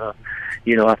defeats. And,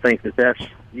 you know, I think that's,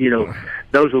 you know,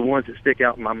 those are the ones that stick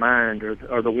out in my mind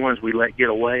are the ones we let get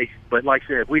away. But like I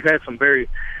said, we've had some very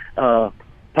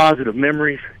positive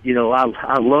memories. You know,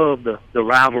 I love the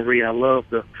rivalry. I love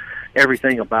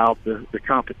everything about the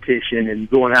competition and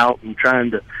going out and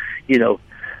trying to, you know,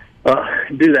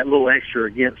 do that little extra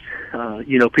against,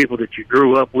 you know, people that you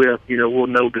grew up with. You know, we'll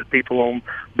know the people on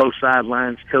both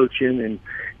sidelines coaching, and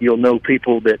you'll know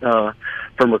people that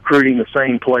from recruiting the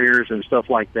same players and stuff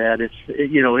like that.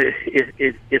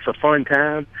 It's a fun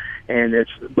time, and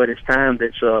it's time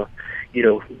that's you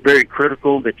know, very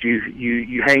critical that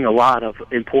you hang a lot of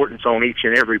importance on each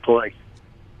and every play.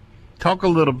 Talk a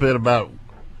little bit about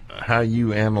how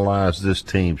you analyze this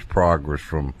team's progress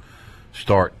from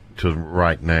start to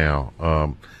right now.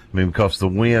 I mean, because the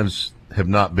wins have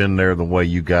not been there the way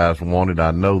you guys wanted.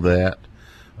 I know that.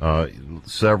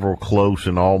 Several close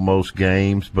and almost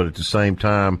games, but at the same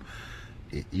time,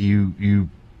 you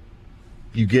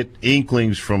get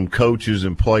inklings from coaches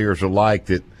and players alike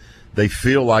that they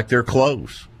feel like they're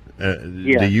close.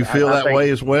 Do you feel that way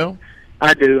as well?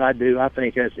 I do. I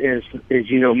think as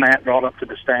you know, Matt brought up to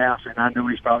the staff, and I know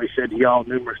he's probably said to y'all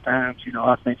numerous times, you know,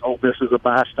 I think Ole Miss is a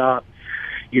buy stop.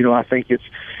 You know, I think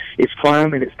it's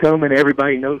climbing, it's coming.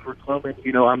 Everybody knows we're coming.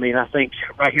 You know, I mean, I think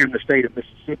right here in the state of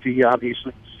Mississippi,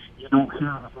 obviously, you don't hear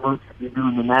as much as you do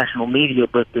in the national media,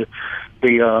 but the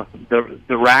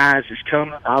rise is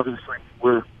coming. Obviously,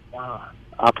 we're.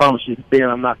 I promise you, Ben,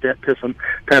 I'm not that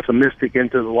pessimistic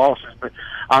into the losses, but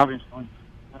obviously,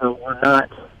 you know, we're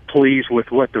not pleased with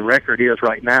what the record is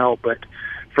right now. But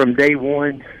from day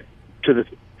one to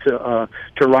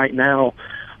right now.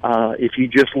 If you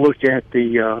just look at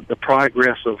the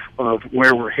progress of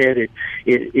where we're headed,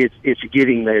 it's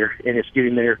getting there, and it's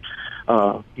getting there,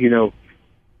 you know,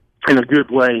 in a good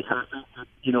way. I think that,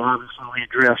 you know, obviously we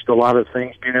addressed a lot of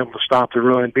things, being able to stop the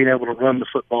run, being able to run the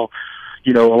football.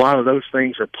 You know, a lot of those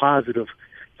things are positive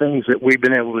things that we've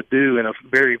been able to do in a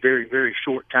very, very, very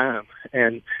short time.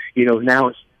 And, you know, now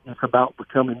it's about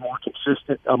becoming more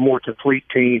consistent, a more complete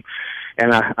team,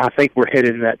 and I think we're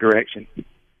headed in that direction.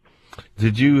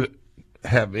 Did you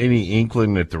have any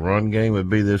inkling that the run game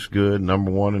would be this good, number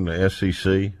one in the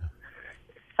SEC?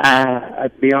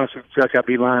 I'd be honest with you, Chuck, I'd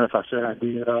be lying if I said I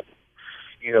did.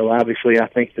 You know, obviously, I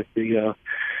think that the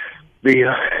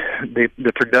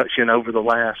production over the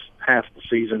last half of the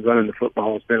season running the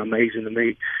football has been amazing to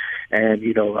me. And,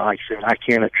 you know, like I said, I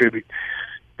can't attribute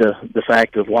the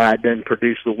fact of why it didn't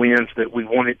produce the wins that we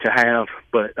wanted to have,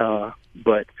 but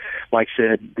like I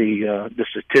said, the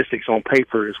statistics on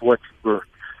paper is what you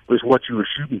were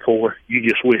shooting for. You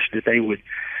just wish that they would,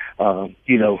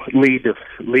 you know, lead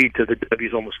to the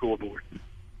W's on the scoreboard.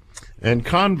 And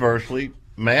conversely,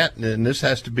 Matt, and this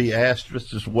has to be asked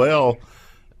just as well,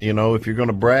 you know, if you're going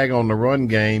to brag on the run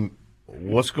game,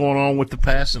 what's going on with the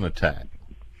passing attack?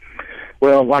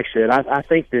 Well, like I said, I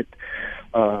think that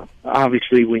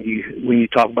obviously when you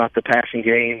talk about the passing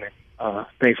game and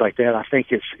things like that, I think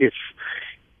it's.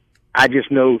 I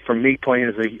just know from me playing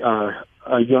as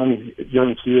a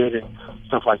young kid and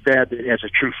stuff like that, that as a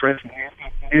true freshman,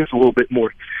 it is a little bit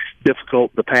more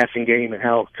difficult, the passing game and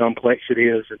how complex it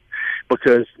is. And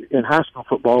because in high school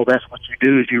football, that's what you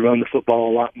do, is you run the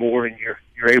football a lot more, and you're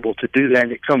able to do that,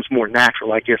 and it comes more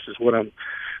natural, I guess, is what I'm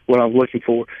looking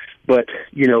for. But,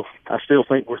 you know, I still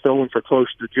think we're throwing for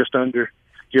close to just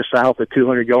south of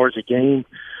 200 yards a game.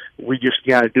 We just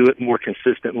got to do it more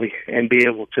consistently and be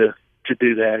able to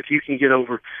do that. If you can get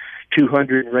over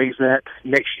 200 and raise that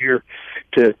next year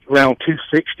to around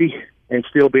 260 and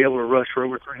still be able to rush for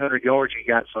over 300 yards, you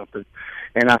got something.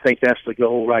 And I think that's the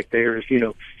goal right there is, you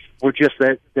know, we're just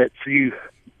that few,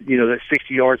 you know, that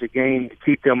 60 yards a game to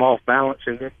keep them off balance,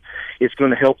 and then it's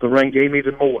going to help the run game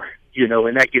even more, you know,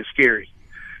 and that gets scary,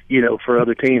 you know, for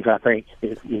other teams. I think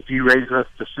if you raise us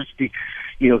to 60,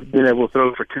 you know, being able to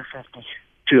throw for 250,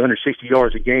 260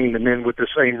 yards a game, and then with the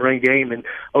same run game and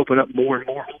open up more and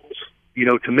more holes, you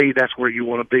know, to me, that's where you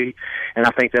want to be, and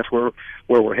I think that's where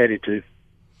we're headed to.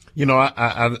 You know,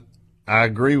 I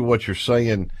agree with what you're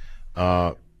saying,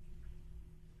 but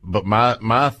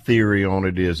my theory on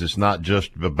it is it's not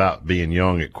just about being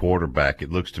young at quarterback.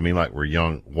 It looks to me like we're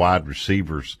young wide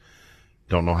receivers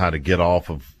don't know how to get off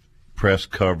of press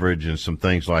coverage and some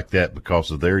things like that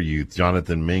because of their youth.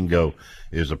 Jonathan Mingo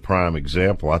is a prime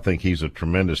example. I think he's a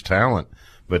tremendous talent,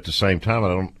 but at the same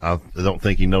time, I don't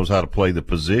think he knows how to play the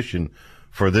position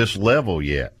for this level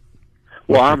yet.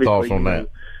 What's your thoughts on that?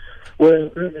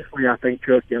 Well, honestly, I think,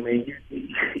 Chuck, I mean,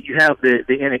 you have the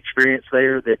inexperience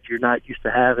there that you're not used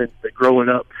to having. But growing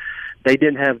up, they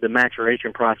didn't have the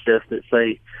maturation process that,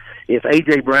 say, if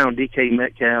A.J. Brown, DK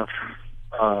Metcalf,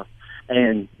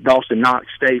 and Dawson Knox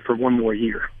stay for one more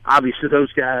year, obviously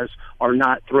those guys are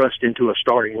not thrust into a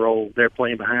starting role. They're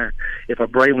playing behind. If a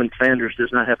Braylon Sanders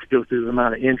does not have to go through the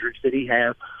amount of injuries that he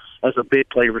has as a big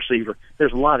play receiver,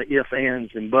 there's a lot of ifs,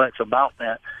 ands, and buts about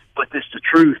that. But the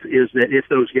truth is that if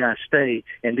those guys stay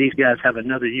and these guys have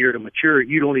another year to mature,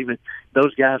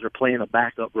 those guys are playing a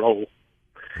backup role.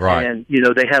 Right. And,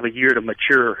 they have a year to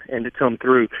mature and to come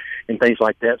through and things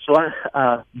like that. So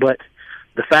but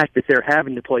the fact that they're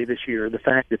having to play this year, the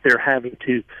fact that they're having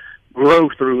to grow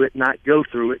through it, not go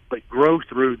through it, but grow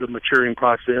through the maturing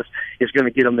process is going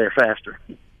to get them there faster.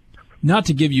 Not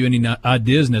to give you any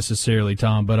ideas necessarily,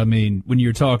 Tom, but I mean, when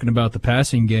you're talking about the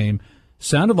passing game,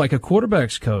 sounded like a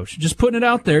quarterback's coach. Just putting it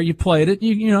out there. You played it.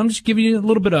 I'm just giving you a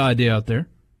little bit of idea out there.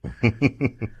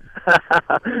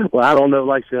 Well, I don't know.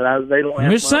 Like I said, they don't.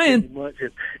 I'm just saying. Much,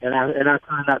 and I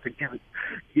try not to give it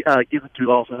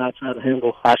too often. I try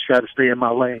to stay in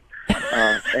my lane,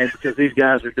 and because these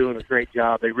guys are doing a great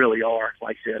job, they really are.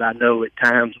 Like I said, I know at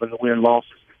times when the win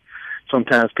losses,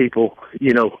 sometimes people,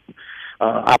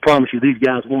 I promise you, these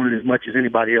guys want it as much as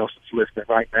anybody else that's listening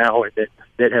right now, and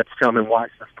that have come and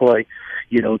watched us play.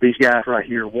 These guys right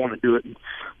here want to do it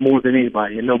more than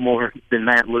anybody, and no more than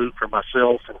Matt Luke or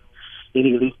myself and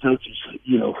any of these coaches.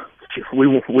 We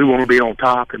want to be on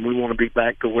top, and we want to be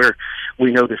back to where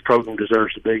we know this program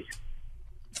deserves to be.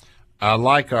 I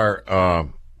like our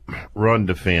run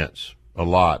defense a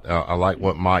lot. I like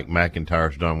what Mike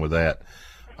McIntyre's done with that.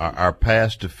 Our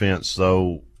pass defense,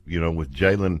 though, with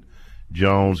Jalen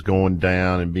Jones going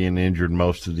down and being injured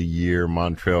most of the year,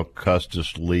 Montrell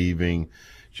Custis leaving,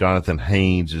 Jonathan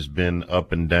Haynes has been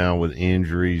up and down with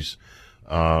injuries.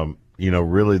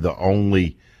 Really the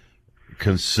only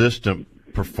consistent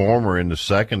performer in the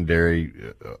secondary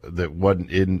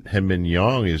that hadn't been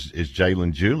young is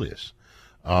Jalen Julius.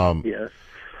 Yes.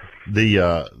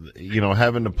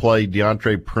 Having to play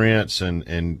DeAndre Prince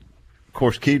and of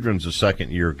course Kedron's a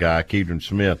second-year guy, Kedron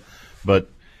Smith, but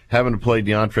having to play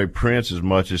DeAndre Prince as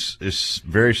much is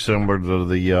very similar to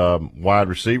the wide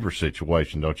receiver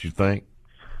situation, don't you think?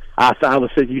 I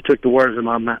would say you took the words out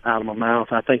of my mouth.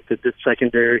 I think that the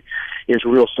secondary is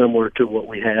real similar to what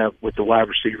we have with the wide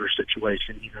receiver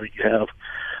situation. You have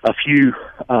a few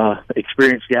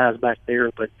experienced guys back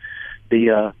there, but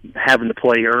the having to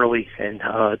play early and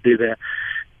do that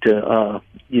to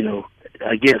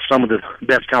against some of the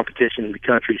best competition in the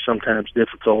country is sometimes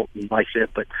difficult, and like I said,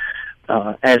 but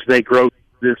as they grow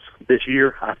this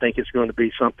year, I think it's going to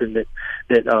be something that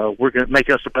we're going to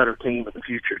make us a better team in the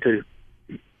future too.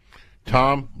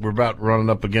 Tom, we're about running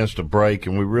up against a break,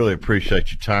 and we really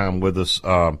appreciate your time with us.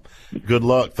 Good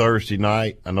luck Thursday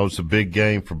night. I know it's a big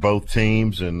game for both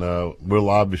teams, and we'll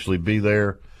obviously be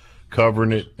there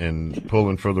covering it and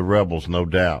pulling for the Rebels, no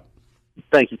doubt.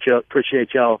 Thank you, Chuck.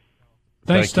 Appreciate y'all.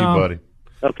 Thanks, Thank Tom. you, buddy.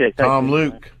 Okay, Tom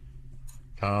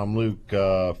Luke,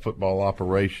 football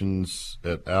operations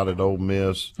out at Ole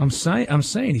Miss. I'm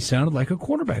saying he sounded like a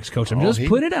quarterback's coach. I'm just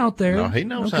putting it out there. No, he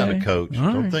knows how to coach.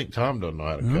 All Don't right. think Tom doesn't know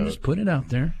how to coach. I'm just putting it out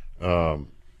there.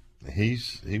 He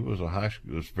was a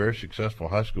very successful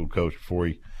high school coach before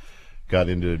he got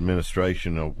into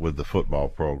administration with the football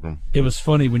program. It was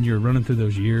funny when you were running through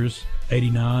those years.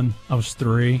 89, I was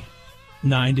 3.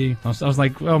 90, I was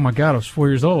like, oh my God, I was 4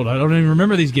 years old. I don't even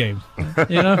remember these games.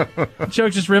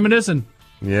 Chuck's just reminiscing.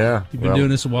 Yeah. You've been doing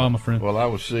this a while, my friend. Well, I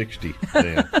was 60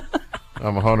 then.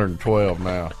 I'm 112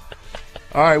 now.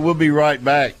 All right, we'll be right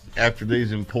back after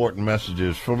these important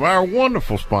messages from our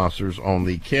wonderful sponsors on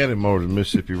the Cannon Motors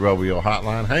Mississippi Rebel Yell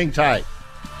Hotline. Hang tight.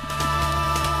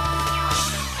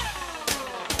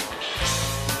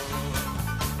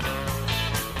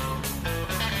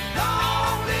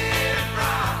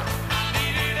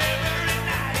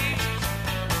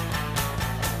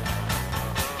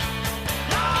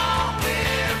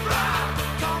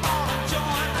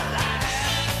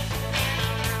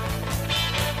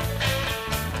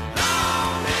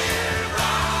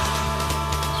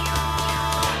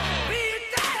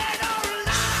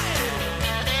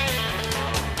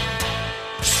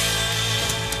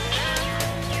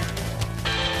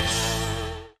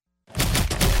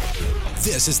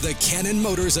 This is the Cannon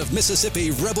Motors of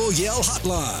Mississippi Rebel Yell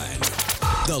Hotline.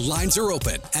 The lines are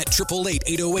open at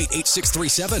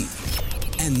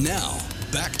 888-808-8637. And now,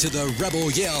 back to the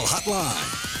Rebel Yell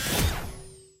Hotline.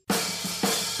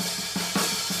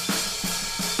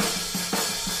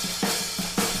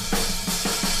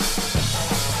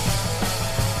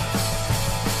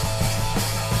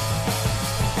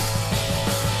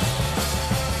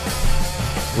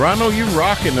 Rhino, you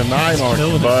rocking tonight, aren't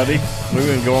you, buddy? We've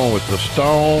been going with the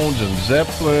Stones and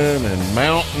Zeppelin and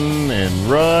Mountain and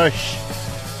Rush.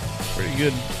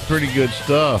 Pretty good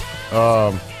stuff.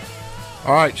 All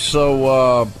right,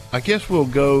 so I guess we'll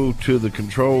go to the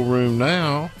control room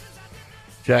now.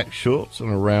 Jack Schultz and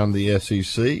around the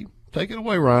SEC. Take it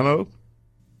away, Rhino.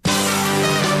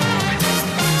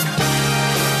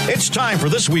 It's time for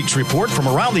this week's report from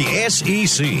around the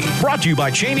SEC. Brought to you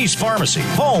by Cheney's Pharmacy,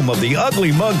 home of the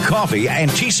Ugly Mug Coffee and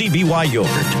TCBY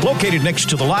Yogurt. Located next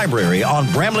to the library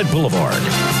on Bramlett Boulevard.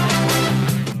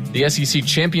 The SEC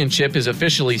championship is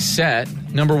officially set.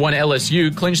 Number 1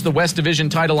 LSU clinched the West Division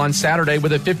title on Saturday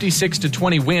with a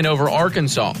 56-20 win over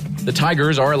Arkansas. The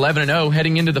Tigers are 11-0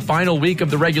 heading into the final week of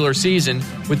the regular season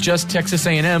with just Texas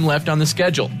A&M left on the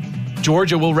schedule.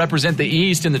 Georgia will represent the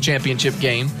East in the championship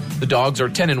game. The Dogs are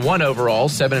 10-1 overall,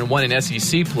 7-1 in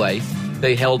SEC play.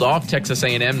 They held off Texas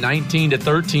A&M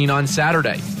 19-13 on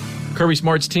Saturday. Kirby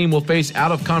Smart's team will face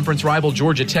out-of-conference rival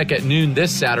Georgia Tech at noon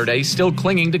this Saturday, still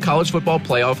clinging to college football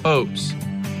playoff hopes.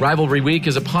 Rivalry week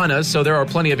is upon us, so there are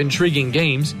plenty of intriguing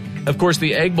games. Of course,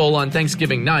 the Egg Bowl on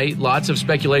Thanksgiving night, lots of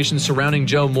speculation surrounding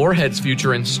Joe Moorhead's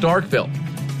future in Starkville.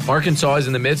 Arkansas is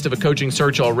in the midst of a coaching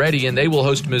search already, and they will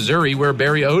host Missouri, where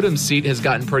Barry Odom's seat has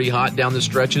gotten pretty hot down the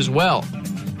stretch as well.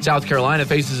 South Carolina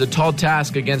faces a tall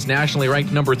task against nationally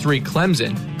ranked number 3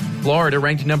 Clemson. Florida,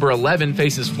 ranked number 11,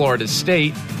 faces Florida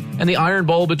State. And the Iron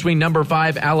Bowl between number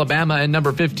 5 Alabama and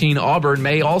number 15 Auburn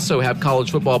may also have college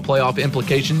football playoff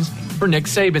implications for Nick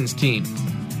Saban's team.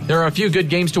 There are a few good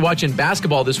games to watch in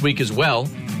basketball this week as well.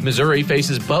 Missouri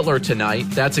faces Butler tonight.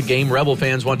 That's a game Rebel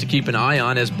fans want to keep an eye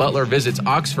on as Butler visits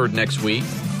Oxford next week.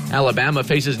 Alabama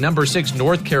faces number 6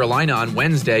 North Carolina on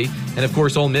Wednesday. And, of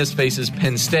course, Ole Miss faces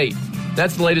Penn State.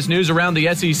 That's the latest news around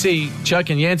the SEC. Chuck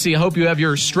and Yancey, I hope you have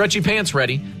your stretchy pants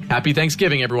ready. Happy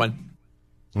Thanksgiving, everyone.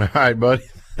 All right, buddy.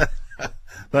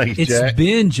 Thanks, Jack. It's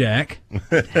been, Jack.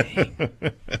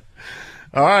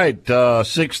 All right,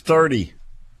 6:30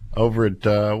 over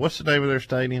at, what's the name of their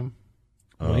stadium?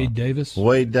 Wade Davis.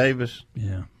 Wade Davis.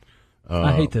 Yeah.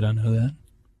 I hate that I know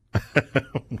that.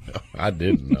 I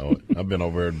didn't know it. I've been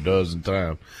over there a dozen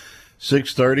times.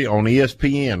 6:30 on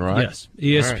ESPN, right? Yes,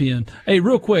 ESPN. Right. Hey,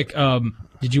 real quick,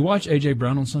 did you watch A.J.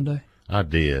 Brown on Sunday? I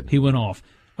did. He went off.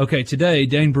 Okay, today,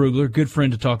 Dane Brugler, good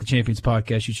friend to Talk the Champions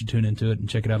podcast. You should tune into it and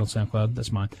check it out on SoundCloud.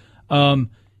 That's mine.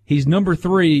 He's number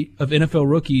 3 of NFL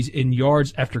rookies in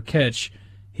yards after catch.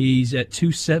 He's at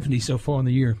 270 so far in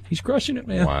the year. He's crushing it,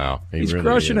 man. Wow. He's really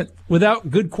crushing it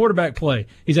without good quarterback play.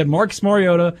 He's had Marcus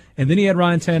Mariota, and then he had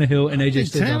Ryan Tannehill and A.J.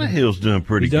 Stitt. Tannehill's doing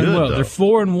pretty good. He's done well. Though. They're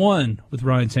 4-1 with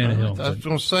Ryan Tannehill. I was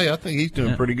going to say, I think he's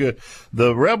doing pretty good.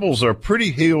 The Rebels are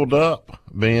pretty healed up,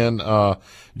 man.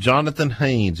 Jonathan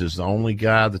Haynes is the only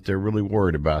guy that they're really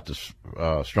worried about,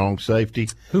 the strong safety.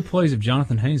 Who plays if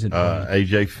Jonathan Haynes had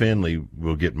A.J. Finley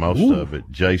will get most of it.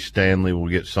 Jay Stanley will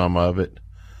get some of it.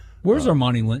 Where's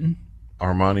Armani Linton?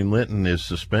 Armani Linton is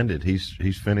suspended.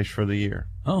 He's finished for the year.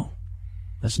 Oh,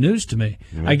 that's news to me.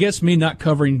 Mm-hmm. I guess me not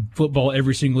covering football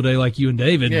every single day like you and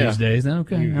David these days.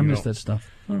 Okay, I miss that stuff.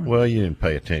 Right. Well, you didn't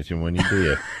pay attention when you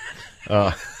did.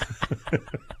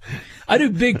 I do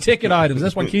big ticket items.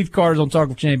 That's why Keith Carter's on Talk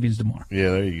of Champions tomorrow.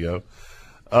 Yeah, there you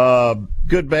go.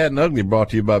 Good, Bad, and Ugly brought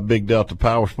to you by Big Delta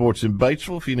Power Sports in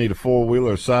Batesville. If you need a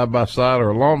four-wheeler, a side-by-side, or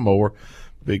a lawnmower,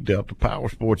 Big Delta Power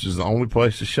Sports is the only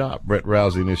place to shop. Brett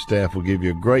Rousey and his staff will give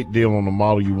you a great deal on the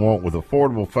model you want with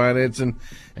affordable financing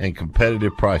and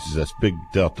competitive prices. That's Big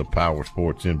Delta Power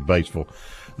Sports in Batesville.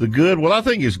 The good, well, I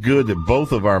think it's good that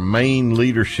both of our main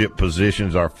leadership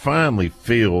positions are finally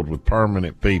filled with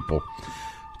permanent people.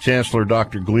 Chancellor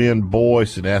Dr. Glenn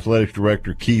Boyce and Athletics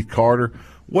Director Keith Carter,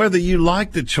 whether you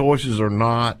like the choices or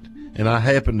not, and I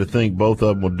happen to think both of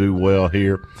them will do well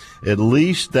here, at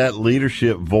least that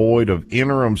leadership void of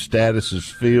interim status is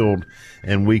filled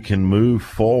and we can move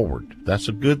forward. That's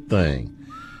a good thing.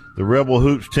 The Rebel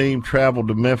Hoops team traveled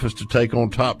to Memphis to take on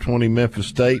top 20 Memphis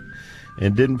State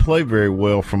and didn't play very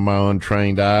well from my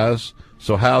untrained eyes.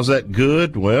 So how's that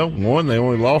good? Well, one, they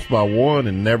only lost by 1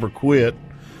 and never quit,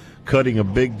 cutting a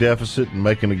big deficit and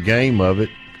making a game of it.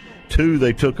 2,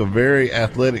 they took a very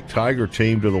athletic Tiger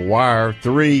team to the wire.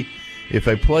 3, if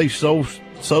they play so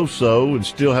and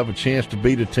still have a chance to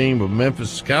beat a team of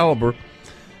Memphis' caliber,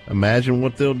 imagine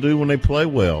what they'll do when they play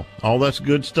well. All that's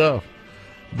good stuff.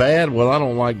 Bad, well, I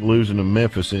don't like losing to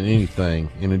Memphis in anything.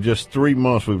 And in just 3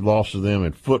 months, we've lost to them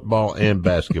in football and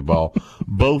basketball,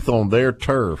 both on their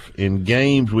turf, in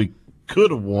games we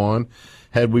could have won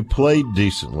had we played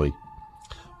decently.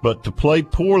 But to play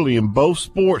poorly in both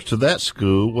sports to that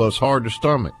school was hard to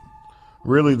stomach.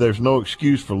 Really, there's no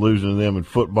excuse for losing to them in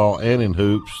football and in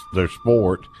hoops, their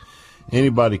sport.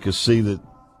 anybody could see that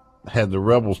had the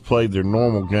Rebels played their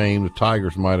normal game, the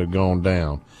Tigers might have gone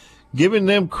down. Giving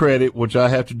them credit, which I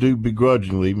have to do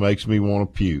begrudgingly, makes me want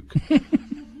to puke.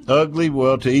 Ugly,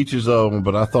 well, to each his own,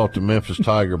 but I thought the Memphis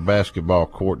Tiger basketball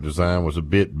court design was a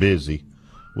bit busy,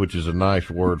 which is a nice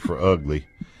word for ugly.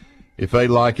 If they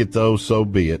like it, though, so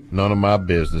be it. None of my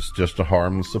business, just a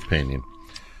harmless opinion.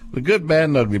 The Good, Bad,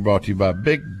 and Ugly brought to you by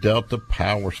Big Delta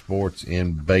Power Sports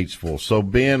in Batesville. So,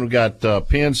 Ben, we got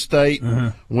Penn State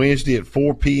Wednesday at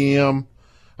 4 p.m.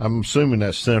 I'm assuming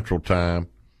that's Central Time.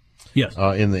 Yes.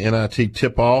 In the NIT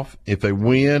tip-off. If they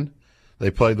win, they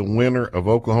play the winner of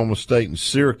Oklahoma State and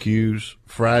Syracuse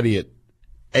Friday at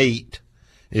 8.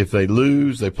 If they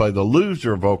lose, they play the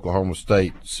loser of Oklahoma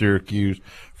State, Syracuse,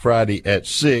 Friday at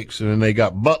 6. And then they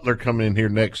got Butler coming in here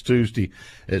next Tuesday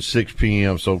at 6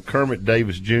 p.m. So Kermit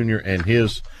Davis Jr. and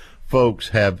his folks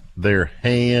have their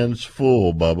hands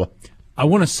full, Bubba. I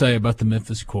want to say about the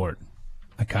Memphis court,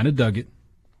 I kind of dug it,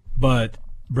 but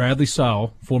Bradley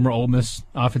Sowell, former Ole Miss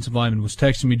offensive lineman, was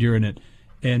texting me during it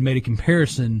and made a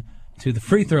comparison to the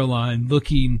free throw line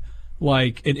looking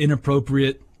like an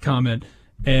inappropriate comment.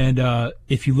 And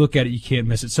if you look at it, you can't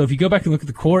miss it. So if you go back and look at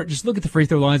the court, just look at the free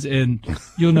throw lines, and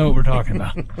you'll know what we're talking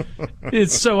about.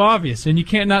 It's so obvious, and you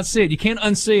can't not see it. You can't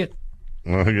unsee it.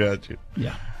 I got you.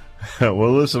 Yeah.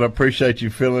 Well, listen, I appreciate you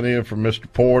filling in for Mr.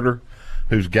 Porter,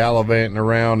 who's gallivanting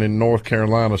around in North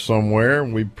Carolina somewhere.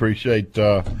 We appreciate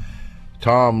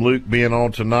Tom Luke being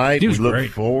on tonight. He was we look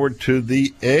great. forward to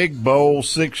the Egg Bowl,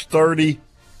 6:30.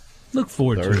 Look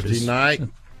forward to it. Thursday night.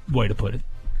 Way to put it.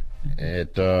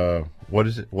 At what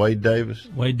is it? Wade Davis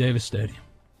Stadium.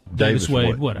 Davis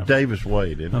Wade, whatever. Davis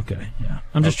Wade, isn't it? Okay, yeah.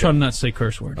 I'm just trying to not say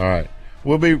curse words. All right.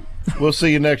 We'll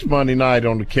see you next Monday night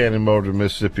on the Cannon Motor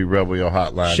Mississippi Rebel Yell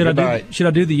Hotline. Should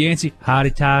I do the Yancey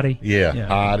hotty toddy? Yeah.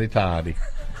 Hotty toddy.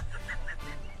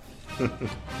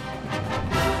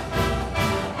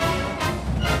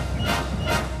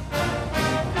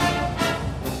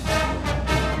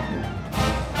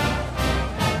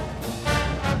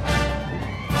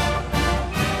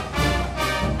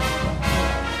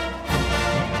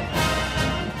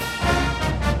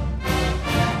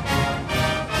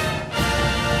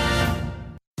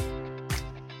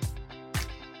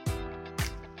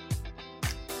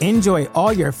 Enjoy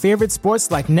all your favorite sports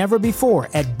like never before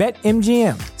at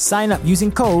BetMGM. Sign up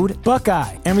using code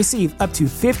Buckeye and receive up to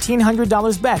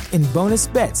 $1,500 back in bonus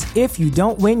bets if you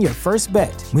don't win your first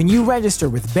bet. When you register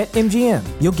with BetMGM,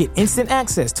 you'll get instant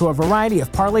access to a variety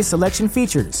of parlay selection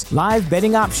features, live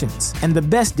betting options, and the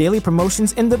best daily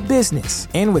promotions in the business.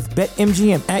 And with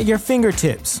BetMGM at your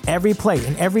fingertips, every play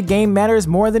and every game matters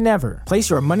more than ever.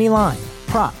 Place your money line,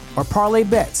 prop, or parlay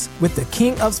bets with the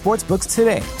king of sportsbooks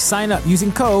today. Sign up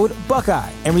using code Buckeye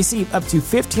and receive up to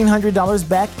 $1,500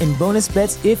 back in bonus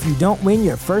bets if you don't win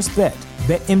your first bet.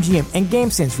 BetMGM and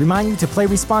GameSense remind you to play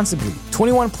responsibly.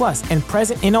 21 plus and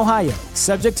present in Ohio,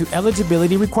 subject to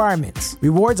eligibility requirements.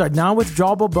 Rewards are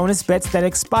non-withdrawable bonus bets that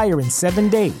expire in 7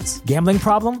 days. Gambling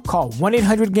problem? Call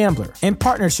 1-800-GAMBLER. In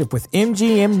partnership with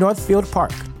MGM Northfield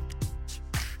Park.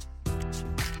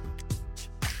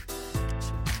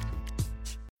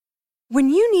 When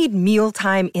you need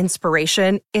mealtime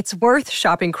inspiration, it's worth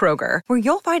shopping Kroger, where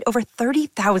you'll find over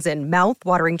 30,000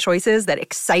 mouth-watering choices that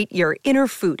excite your inner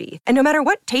foodie. And no matter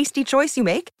what tasty choice you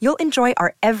make, you'll enjoy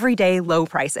our everyday low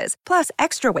prices, plus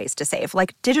extra ways to save,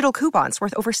 like digital coupons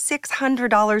worth over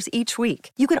 $600 each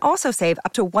week. You can also save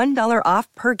up to $1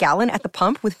 off per gallon at the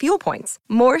pump with fuel points.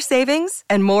 More savings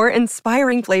and more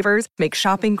inspiring flavors make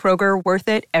shopping Kroger worth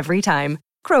it every time.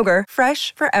 Kroger,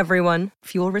 fresh for everyone.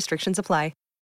 Fuel restrictions apply.